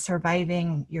weather, but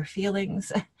surviving your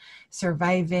feelings,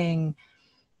 surviving,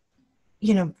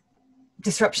 you know,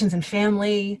 disruptions in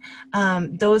family.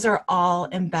 Those are all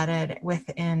embedded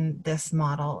within this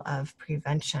model of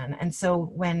prevention. And so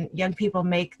when young people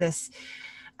make this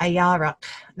ayarak,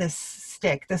 this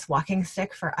walking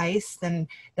stick for ice, then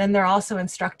they're also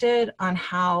instructed on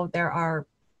how there are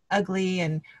ugly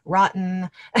and rotten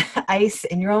ice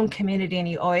in your own community, and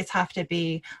you always have to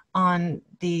be on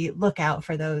the lookout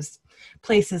for those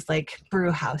places like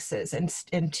brew houses, and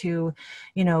to,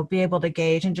 you know, be able to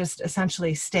gauge and just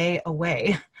essentially stay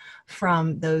away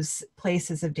from those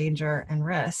places of danger and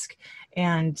risk.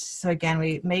 And so again,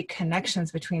 we make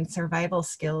connections between survival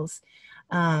skills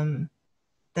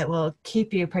that will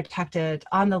keep you protected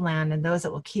on the land and those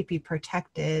that will keep you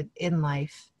protected in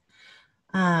life.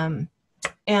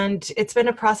 And it's been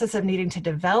a process of needing to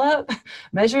develop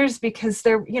measures, because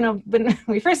there, you know, when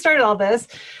we first started all this,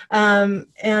 and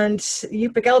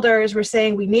Yupik elders were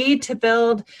saying we need to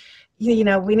build, you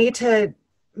know, we need to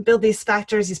build these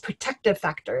factors, these protective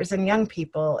factors in young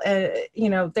people. You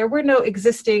know, there were no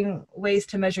existing ways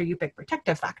to measure Yupik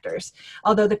protective factors,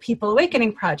 although the People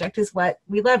Awakening Project is what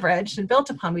we leveraged and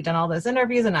built upon. We've done all those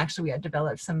interviews, and actually we had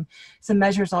developed some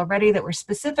measures already that were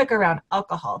specific around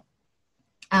alcohol.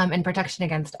 And protection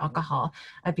against alcohol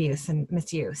abuse and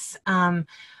misuse.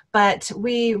 But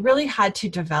we really had to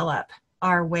develop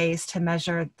our ways to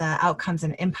measure the outcomes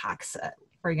and impacts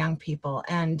for young people.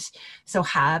 And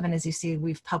as you see,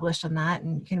 we've published on that,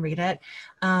 and you can read it.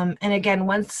 And again,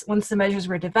 once the measures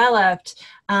were developed,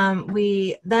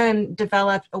 we then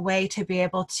developed a way to be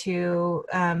able to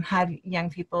have young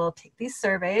people take these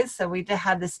surveys. So we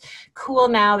have this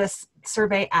this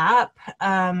survey app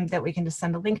that we can just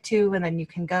send a link to, and then you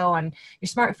can go on your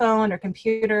smartphone or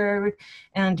computer.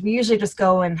 And we usually just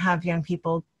go and have young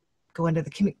people go into the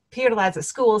computer labs at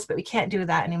schools, but we can't do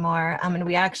that anymore. And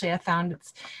we actually have found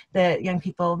that young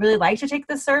people really like to take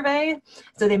the survey.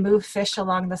 So they move fish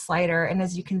along the slider. And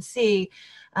as you can see,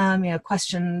 you know,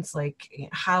 questions like,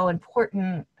 how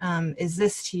important is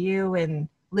this to you in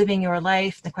living your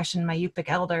life. The question my Yupik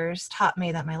elders taught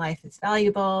me that my life is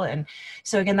valuable. And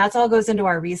so again, that's all goes into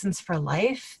our reasons for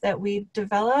life that we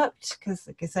developed. Because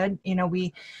like I said, you know,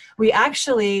 we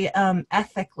actually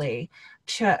ethically,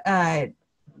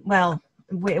 well,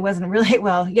 it wasn't really,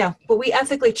 well, yeah, but we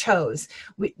ethically chose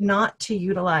not to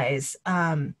utilize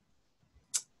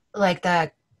like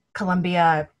the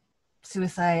Columbia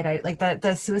suicide, like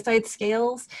the suicide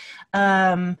scales,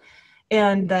 and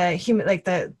the human, like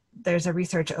there's a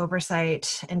research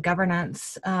oversight and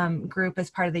governance group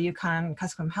as part of the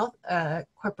Yukon-Kuskokwim Health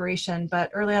Corporation. But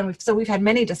early on, we've had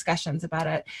many discussions about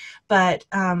it, but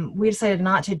we decided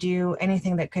not to do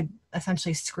anything that could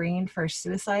essentially screen for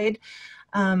suicide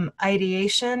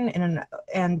ideation,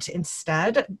 and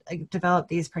instead develop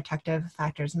these protective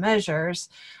factors measures.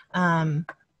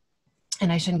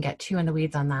 And I shouldn't get too in the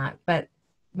weeds on that, but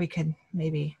we could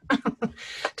maybe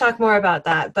talk more about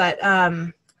that. But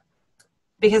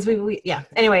because yeah,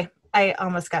 anyway, I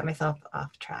almost got myself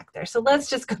off track there. So let's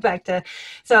just go back to,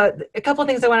 so a couple of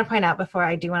things I want to point out before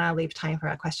I do want to leave time for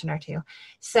a question or two.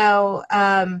 So,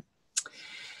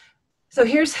 so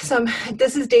here's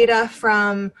this is data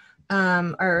from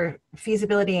our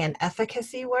feasibility and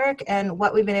efficacy work. And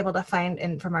what we've been able to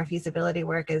find from our feasibility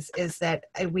work is that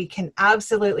we can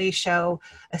absolutely show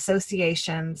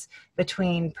associations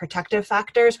between protective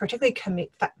factors, particularly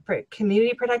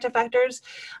community protective factors,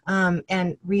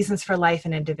 and reasons for life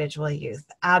in individual youth.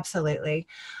 Absolutely.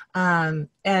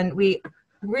 And we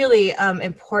really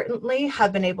importantly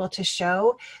have been able to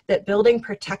show that building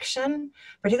protection,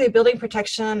 particularly building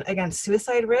protection against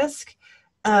suicide risk,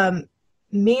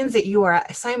 means that you are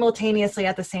simultaneously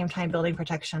at the same time building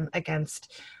protection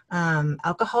against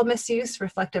alcohol misuse,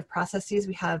 reflective processes.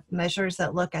 We have measures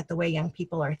that look at the way young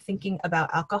people are thinking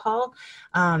about alcohol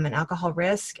and alcohol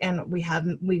risk. And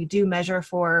we do measure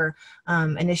for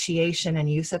initiation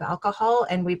and use of alcohol.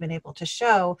 And we've been able to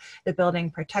show that building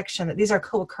protection, that these are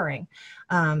co-occurring.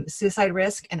 Suicide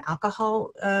risk and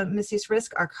alcohol misuse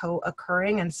risk are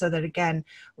co-occurring. And so that again,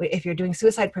 if you're doing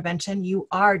suicide prevention, you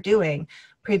are doing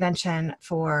prevention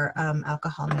for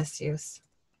alcohol misuse.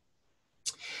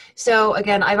 So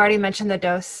again, I've already mentioned the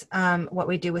dose, what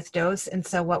we do with dose. And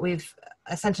so what we've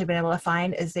essentially been able to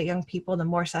find is that young people, the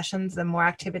more sessions, the more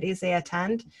activities they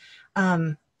attend,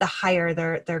 the higher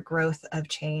their growth of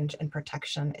change and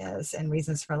protection is and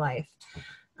reasons for life.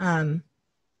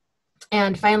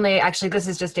 And finally, actually, this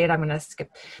is just data I'm going to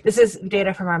skip. This is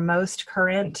data from our most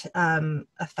current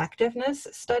effectiveness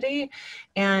study.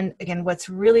 And again, what's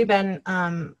really been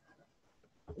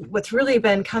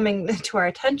coming to our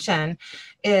attention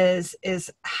is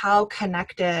how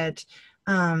connected,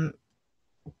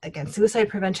 again, suicide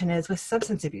prevention is with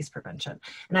substance abuse prevention.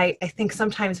 And I think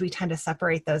sometimes we tend to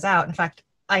separate those out. In fact,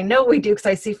 I know we do because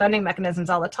I see funding mechanisms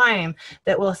all the time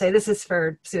that will say this is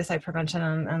for suicide prevention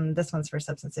and this one's for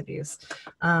substance abuse.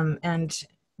 And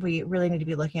we really need to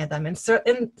be looking at them in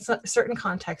certain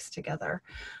contexts together.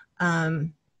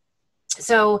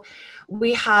 So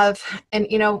we have, and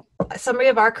you know, summary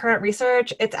of our current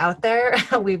research, it's out there.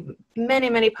 We've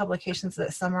many publications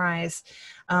that summarize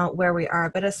where we are,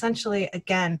 but essentially,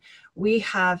 again, we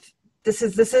have, this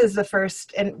is the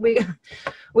first, and we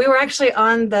were actually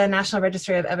on the National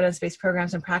Registry of Evidence-Based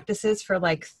Programs and Practices for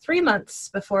like 3 months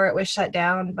before it was shut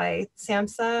down by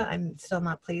SAMHSA. I'm still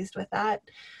not pleased with that,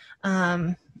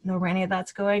 nor where any of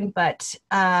that's going, but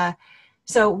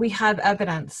so we have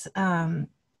evidence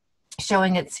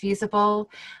showing it's feasible,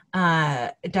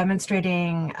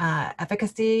 demonstrating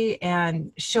efficacy,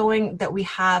 and showing that we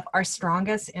have our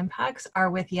strongest impacts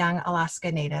are with young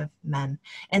Alaska Native men.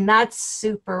 And that's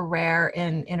super rare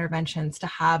in interventions to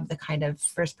have the kind of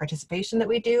first participation that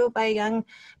we do by young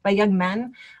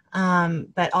men,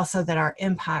 but also that our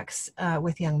impacts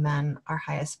with young men are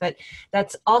highest. But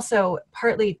that's also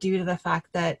partly due to the fact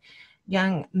that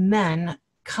young men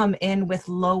come in with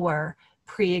lower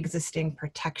pre-existing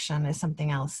protection is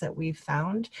something else that we've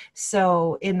found.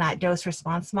 So in that dose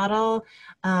response model,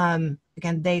 again,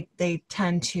 they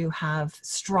tend to have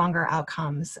stronger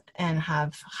outcomes and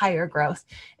have higher growth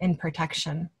in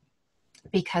protection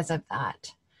because of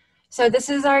that. So this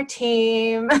is our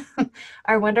team,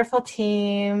 our wonderful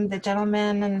team, the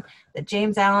gentleman, and that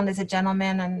James Allen is a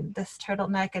gentleman, and this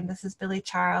turtleneck, and this is Billy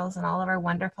Charles, and all of our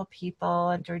wonderful people,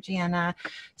 and Georgiana.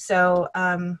 So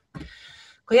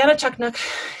Guyana Chuknuk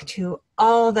to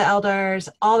all the elders,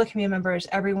 all the community members,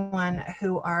 everyone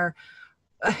who are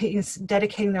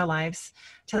dedicating their lives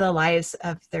to the lives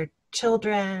of their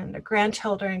children, their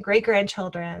grandchildren,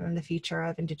 great-grandchildren, and the future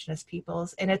of Indigenous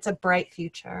peoples. And it's a bright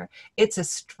future. It's a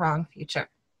strong future.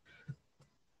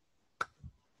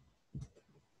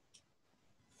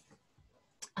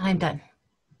 I'm done.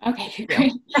 Okay,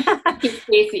 great. Thank you,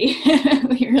 Stacy.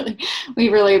 We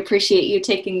really appreciate you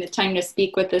taking the time to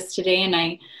speak with us today. And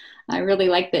I really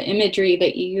like the imagery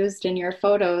that you used in your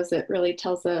photos. It really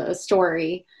tells a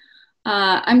story.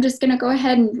 I'm just going to go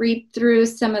ahead and read through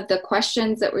some of the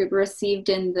questions that we've received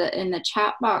in the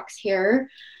chat box here.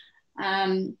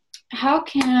 How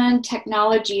can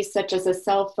technology such as a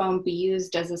cell phone be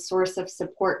used as a source of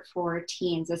support for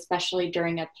teens, especially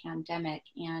during a pandemic?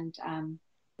 And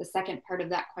the second part of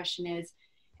that question is,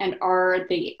 and are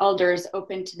the elders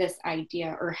open to this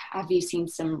idea, or have you seen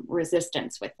some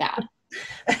resistance with that?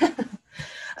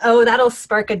 Oh, that'll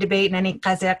spark a debate in any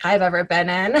qungasvik I've ever been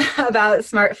in about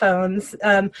smartphones.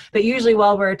 But usually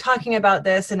while we're talking about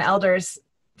this, an elder's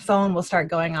phone will start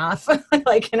going off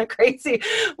like in a crazy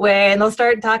way, and they'll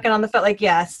start talking on the phone like,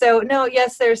 yes. So no,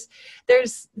 yes, there's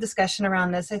discussion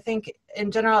around this. I think in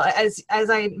general, as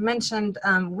I mentioned,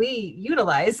 we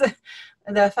utilize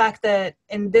the fact that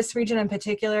in this region in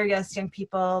particular, yes, young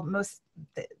people, most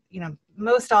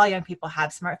all young people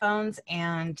have smartphones,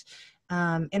 and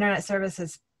internet service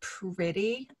is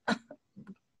pretty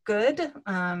good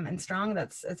and strong.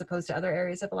 That's as opposed to other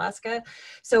areas of Alaska.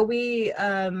 So we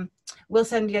will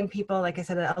send young people, like I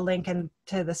said, a link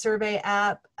to the survey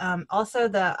app. Also,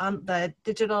 the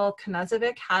digital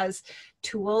Qungasvik has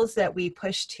tools that we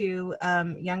push to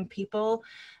young people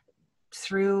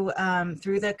through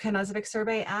the Qungasvik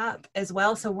survey app as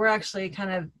well. So we're actually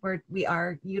we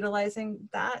are utilizing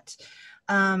that.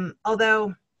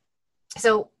 Although,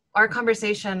 so our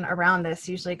conversation around this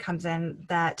usually comes in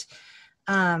that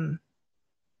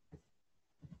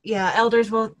elders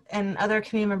will and other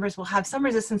community members will have some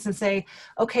resistance and say,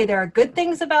 okay, there are good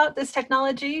things about this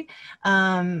technology.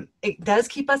 It does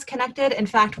keep us connected. In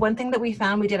fact, one thing that we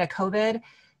found, we did a COVID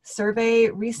survey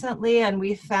recently, and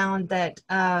we found that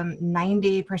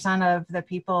 90% of the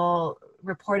people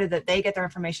reported that they get their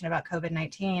information about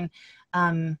COVID-19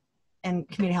 and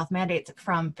community health mandates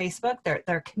from Facebook,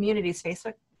 their community's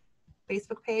Facebook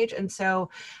page. And so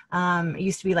it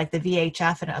used to be like the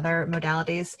VHF and other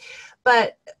modalities.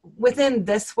 But within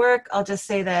this work, I'll just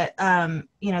say that,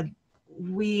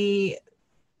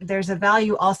 there's a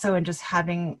value also in just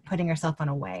putting your cell phone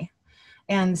away.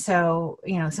 And so,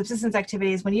 subsistence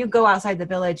activities, when you go outside the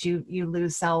village, you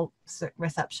lose cell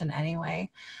reception anyway.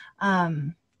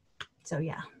 So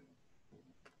yeah,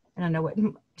 I don't know what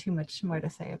too much more to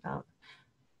say about.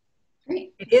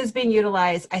 Great. It is being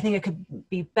utilized. I think it could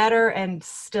be better I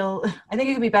think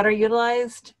it could be better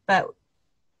utilized, but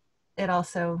it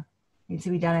also needs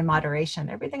to be done in moderation.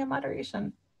 Everything in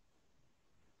moderation.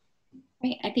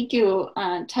 Great. I think you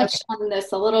touched on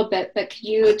this a little bit, but could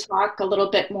you talk a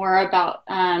little bit more about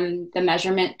the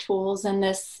measurement tools in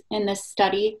this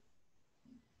study?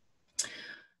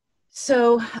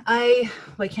 So I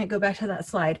can't go back to that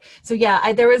slide. So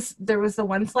yeah, there was the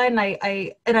one slide, and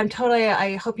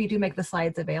I hope you do make the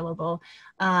slides available.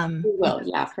 We will,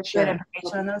 yeah, for sure. Good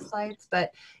information on those slides.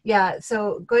 But yeah,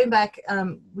 so going back,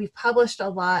 we've published a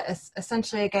lot.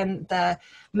 Essentially, again, the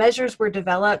measures were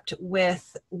developed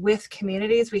with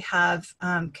communities. We have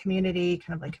community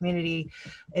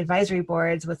advisory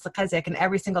boards with Qungasvik in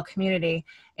every single community.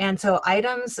 And so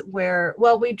items where,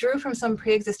 we drew from some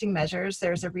pre-existing measures.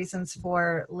 There's a reasons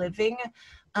for living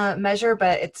measure,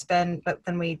 but then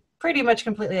we pretty much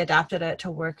completely adapted it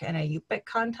to work in a UPIC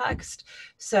context.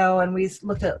 So, and we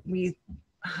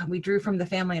drew from the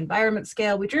family environment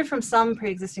scale. We drew from some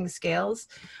pre-existing scales.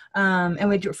 And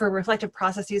we drew for reflective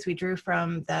processes, we drew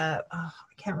from I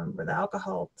can't remember the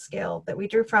alcohol scale that we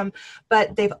drew from,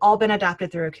 but they've all been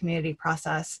adapted through a community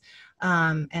process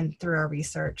and through our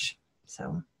research.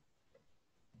 So.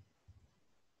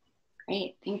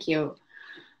 Great, thank you.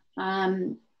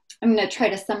 I'm going to try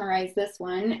to summarize this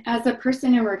one. As a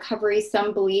person in recovery,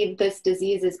 some believe this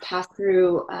disease is passed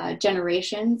through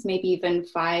generations, maybe even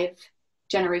 5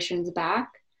 generations back.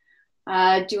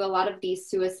 Do a lot of these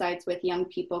suicides with young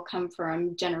people come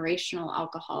from generational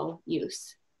alcohol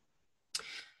use?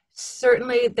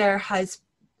 Certainly, there has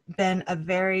been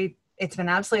it's been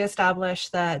absolutely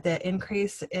established that the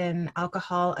increase in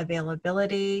alcohol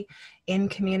availability in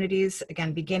communities,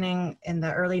 again, beginning in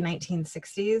the early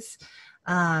 1960s,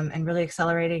 and really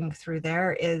accelerating through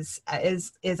there is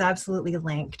absolutely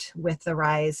linked with the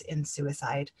rise in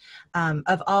suicide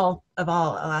of all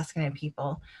Alaskan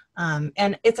people,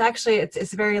 and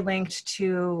it's very linked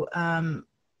to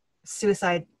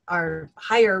suicide are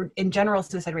higher in general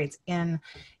suicide rates in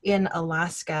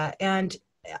Alaska, and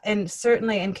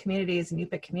certainly in communities and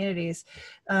UPIC communities,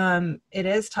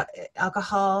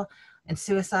 alcohol and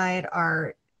suicide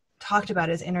are talked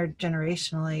about as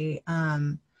intergenerationally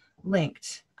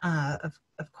linked.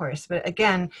 of course. But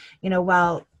again,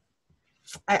 while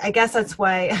I guess that's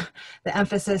why the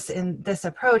emphasis in this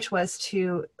approach was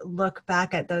to look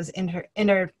back at those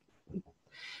intergenerational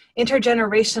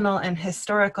and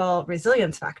historical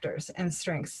resilience factors and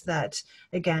strengths that,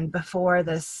 again, before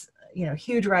this,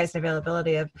 huge rise in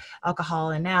availability of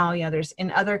alcohol, and now, there's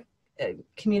in other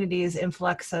communities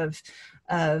influx of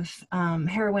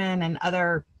heroin and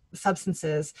other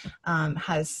substances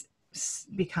has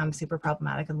become super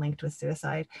problematic and linked with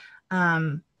suicide.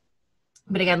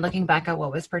 But again, looking back at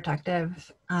what was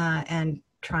protective and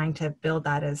trying to build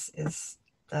that is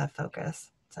the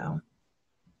focus. So.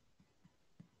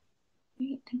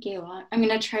 Great, thank you. I'm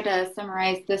going to try to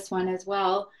summarize this one as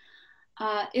well.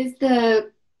 Is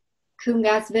the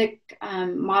Qungasvik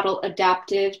model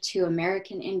adaptive to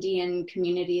American Indian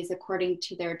communities according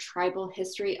to their tribal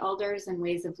history, elders, and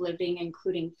ways of living,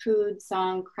 including food,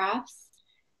 song, crafts?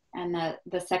 And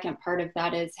the second part of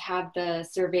that is, have the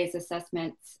surveys,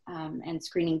 assessments, and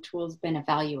screening tools been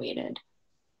evaluated?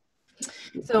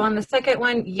 So on the second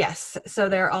one, yes. So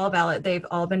they're all valid. They've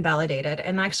all been validated.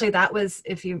 And actually that was,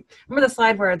 if you remember the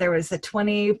slide where there was a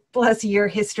 20+ year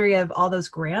history of all those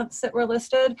grants that were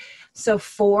listed. So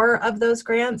 4 of those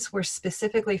grants were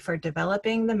specifically for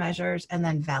developing the measures and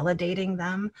then validating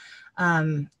them.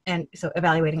 And so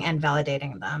evaluating and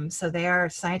validating them. So they are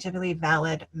scientifically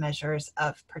valid measures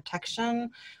of protection,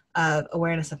 of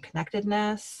awareness of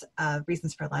connectedness, of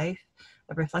reasons for life,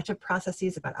 of reflective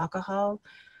processes about alcohol,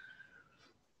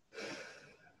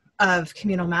 of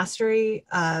communal mastery,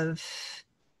 of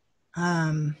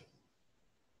trying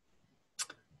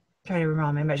to remember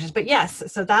all my measures, but yes,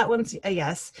 so that one's a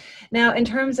yes. Now, in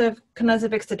terms of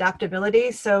Qungasvik's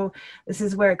adaptability, so this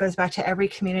is where it goes back to every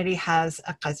community has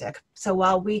a Qungasvik. So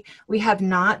while we have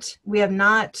not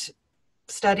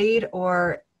studied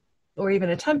or even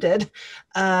attempted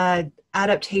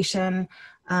adaptation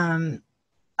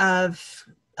of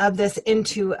this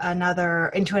into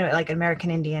like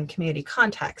American Indian community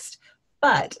context.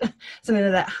 But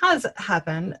something that has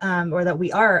happened, or that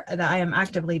I am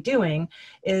actively doing,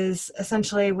 is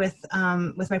essentially with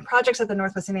my projects at the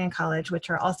Northwest Indian College, which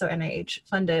are also NIH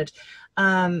funded,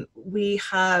 we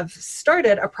have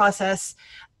started a process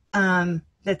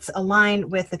that's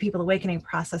aligned with the People Awakening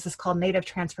process. It's called Native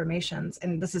Transformations,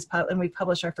 and and we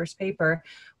published our first paper,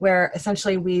 where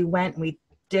essentially we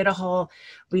did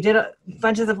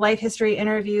bunches of life history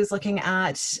interviews looking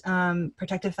at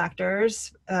protective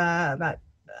factors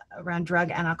around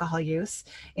drug and alcohol use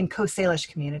in Coast Salish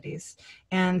communities.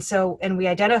 And we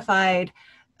identified,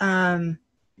 again,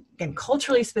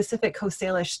 culturally specific Coast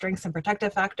Salish strengths and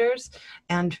protective factors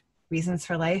and reasons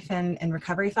for life and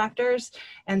recovery factors.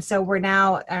 And so we're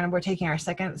taking our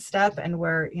second step, and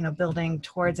we're building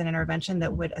towards an intervention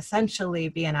that would essentially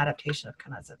be an adaptation of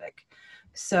Qungasvik.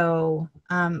 So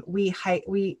we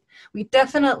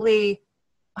definitely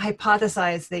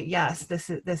hypothesize that yes,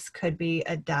 this could be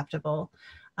adaptable.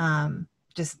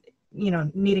 Just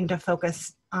needing to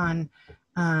focus on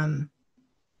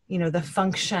the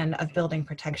function of building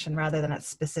protection rather than its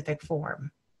specific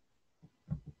form.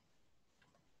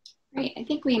 Great. I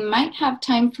think we might have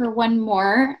time for one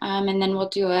more, and then we'll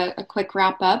do a quick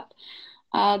wrap up.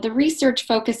 The research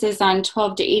focuses on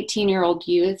 12 to 18-year-old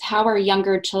youth. How are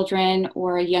younger children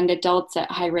or young adults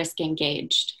at high risk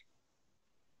engaged?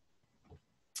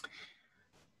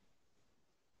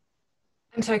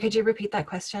 I'm sorry, could you repeat that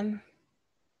question?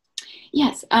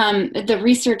 Yes, the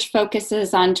research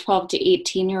focuses on 12 to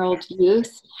 18-year-old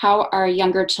youth. How are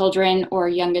younger children or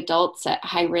young adults at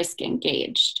high risk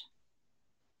engaged?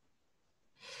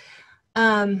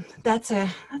 That's a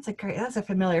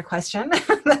familiar question.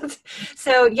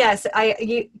 So yes,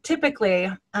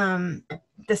 typically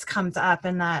this comes up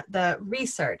in that the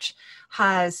research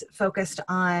has focused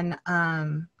on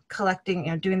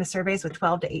collecting, doing the surveys with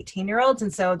 12 to 18-year-olds.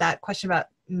 And so that question about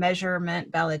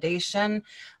measurement validation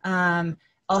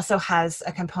also has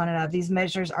a component of these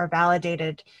measures are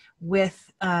validated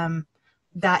with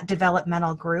that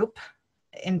developmental group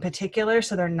in particular.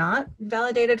 So they're not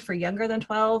validated for younger than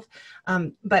 12,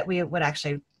 but we would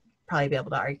actually probably be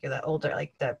able to argue that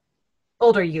the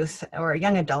older youth or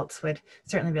young adults would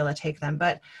certainly be able to take them.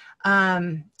 But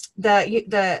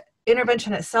the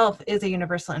intervention itself is a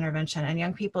universal intervention, and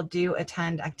young people do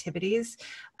attend activities.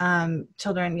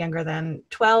 Children younger than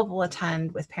 12 will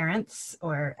attend with parents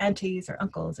or aunties or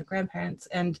uncles or grandparents.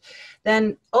 And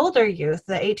then older youth,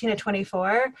 the 18 to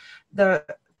 24,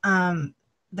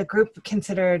 the group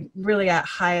considered really at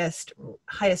highest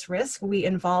risk, we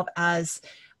involve as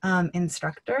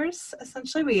instructors.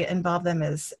 Essentially, we involve them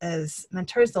as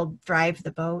mentors. They'll drive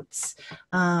the boats,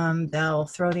 they'll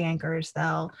throw the anchors,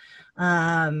 they'll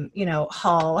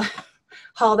haul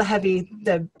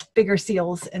the bigger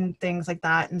seals and things like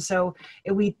that. And so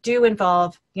we do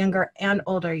involve younger and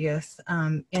older youth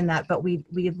in that, but we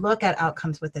look at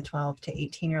outcomes with the 12 to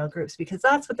 18-year-old groups, because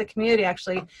that's what the community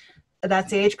actually,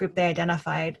 that's the age group they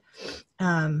identified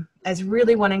as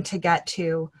really wanting to get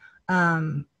to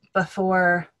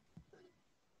before.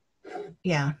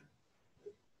 Yeah,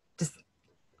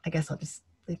 I guess I'll just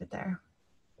leave it there.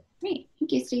 Great,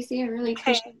 thank you, Stacy. I really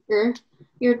appreciate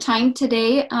your time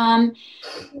today.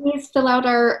 Please fill out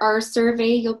our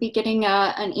survey. You'll be getting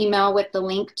an email with the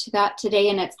link to that today,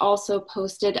 and it's also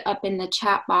posted up in the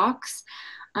chat box.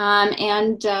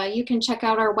 And you can check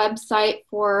out our website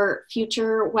for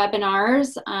future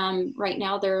webinars. Right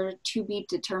now they're to be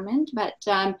determined, but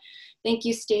thank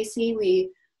you, Stacy. We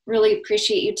really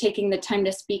appreciate you taking the time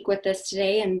to speak with us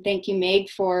today, and thank you, Meg,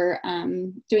 for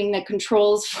doing the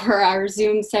controls for our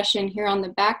Zoom session here on the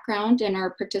background and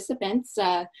our participants.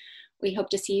 We hope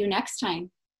to see you next time.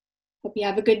 Hope you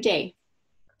have a good day.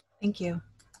 Thank you.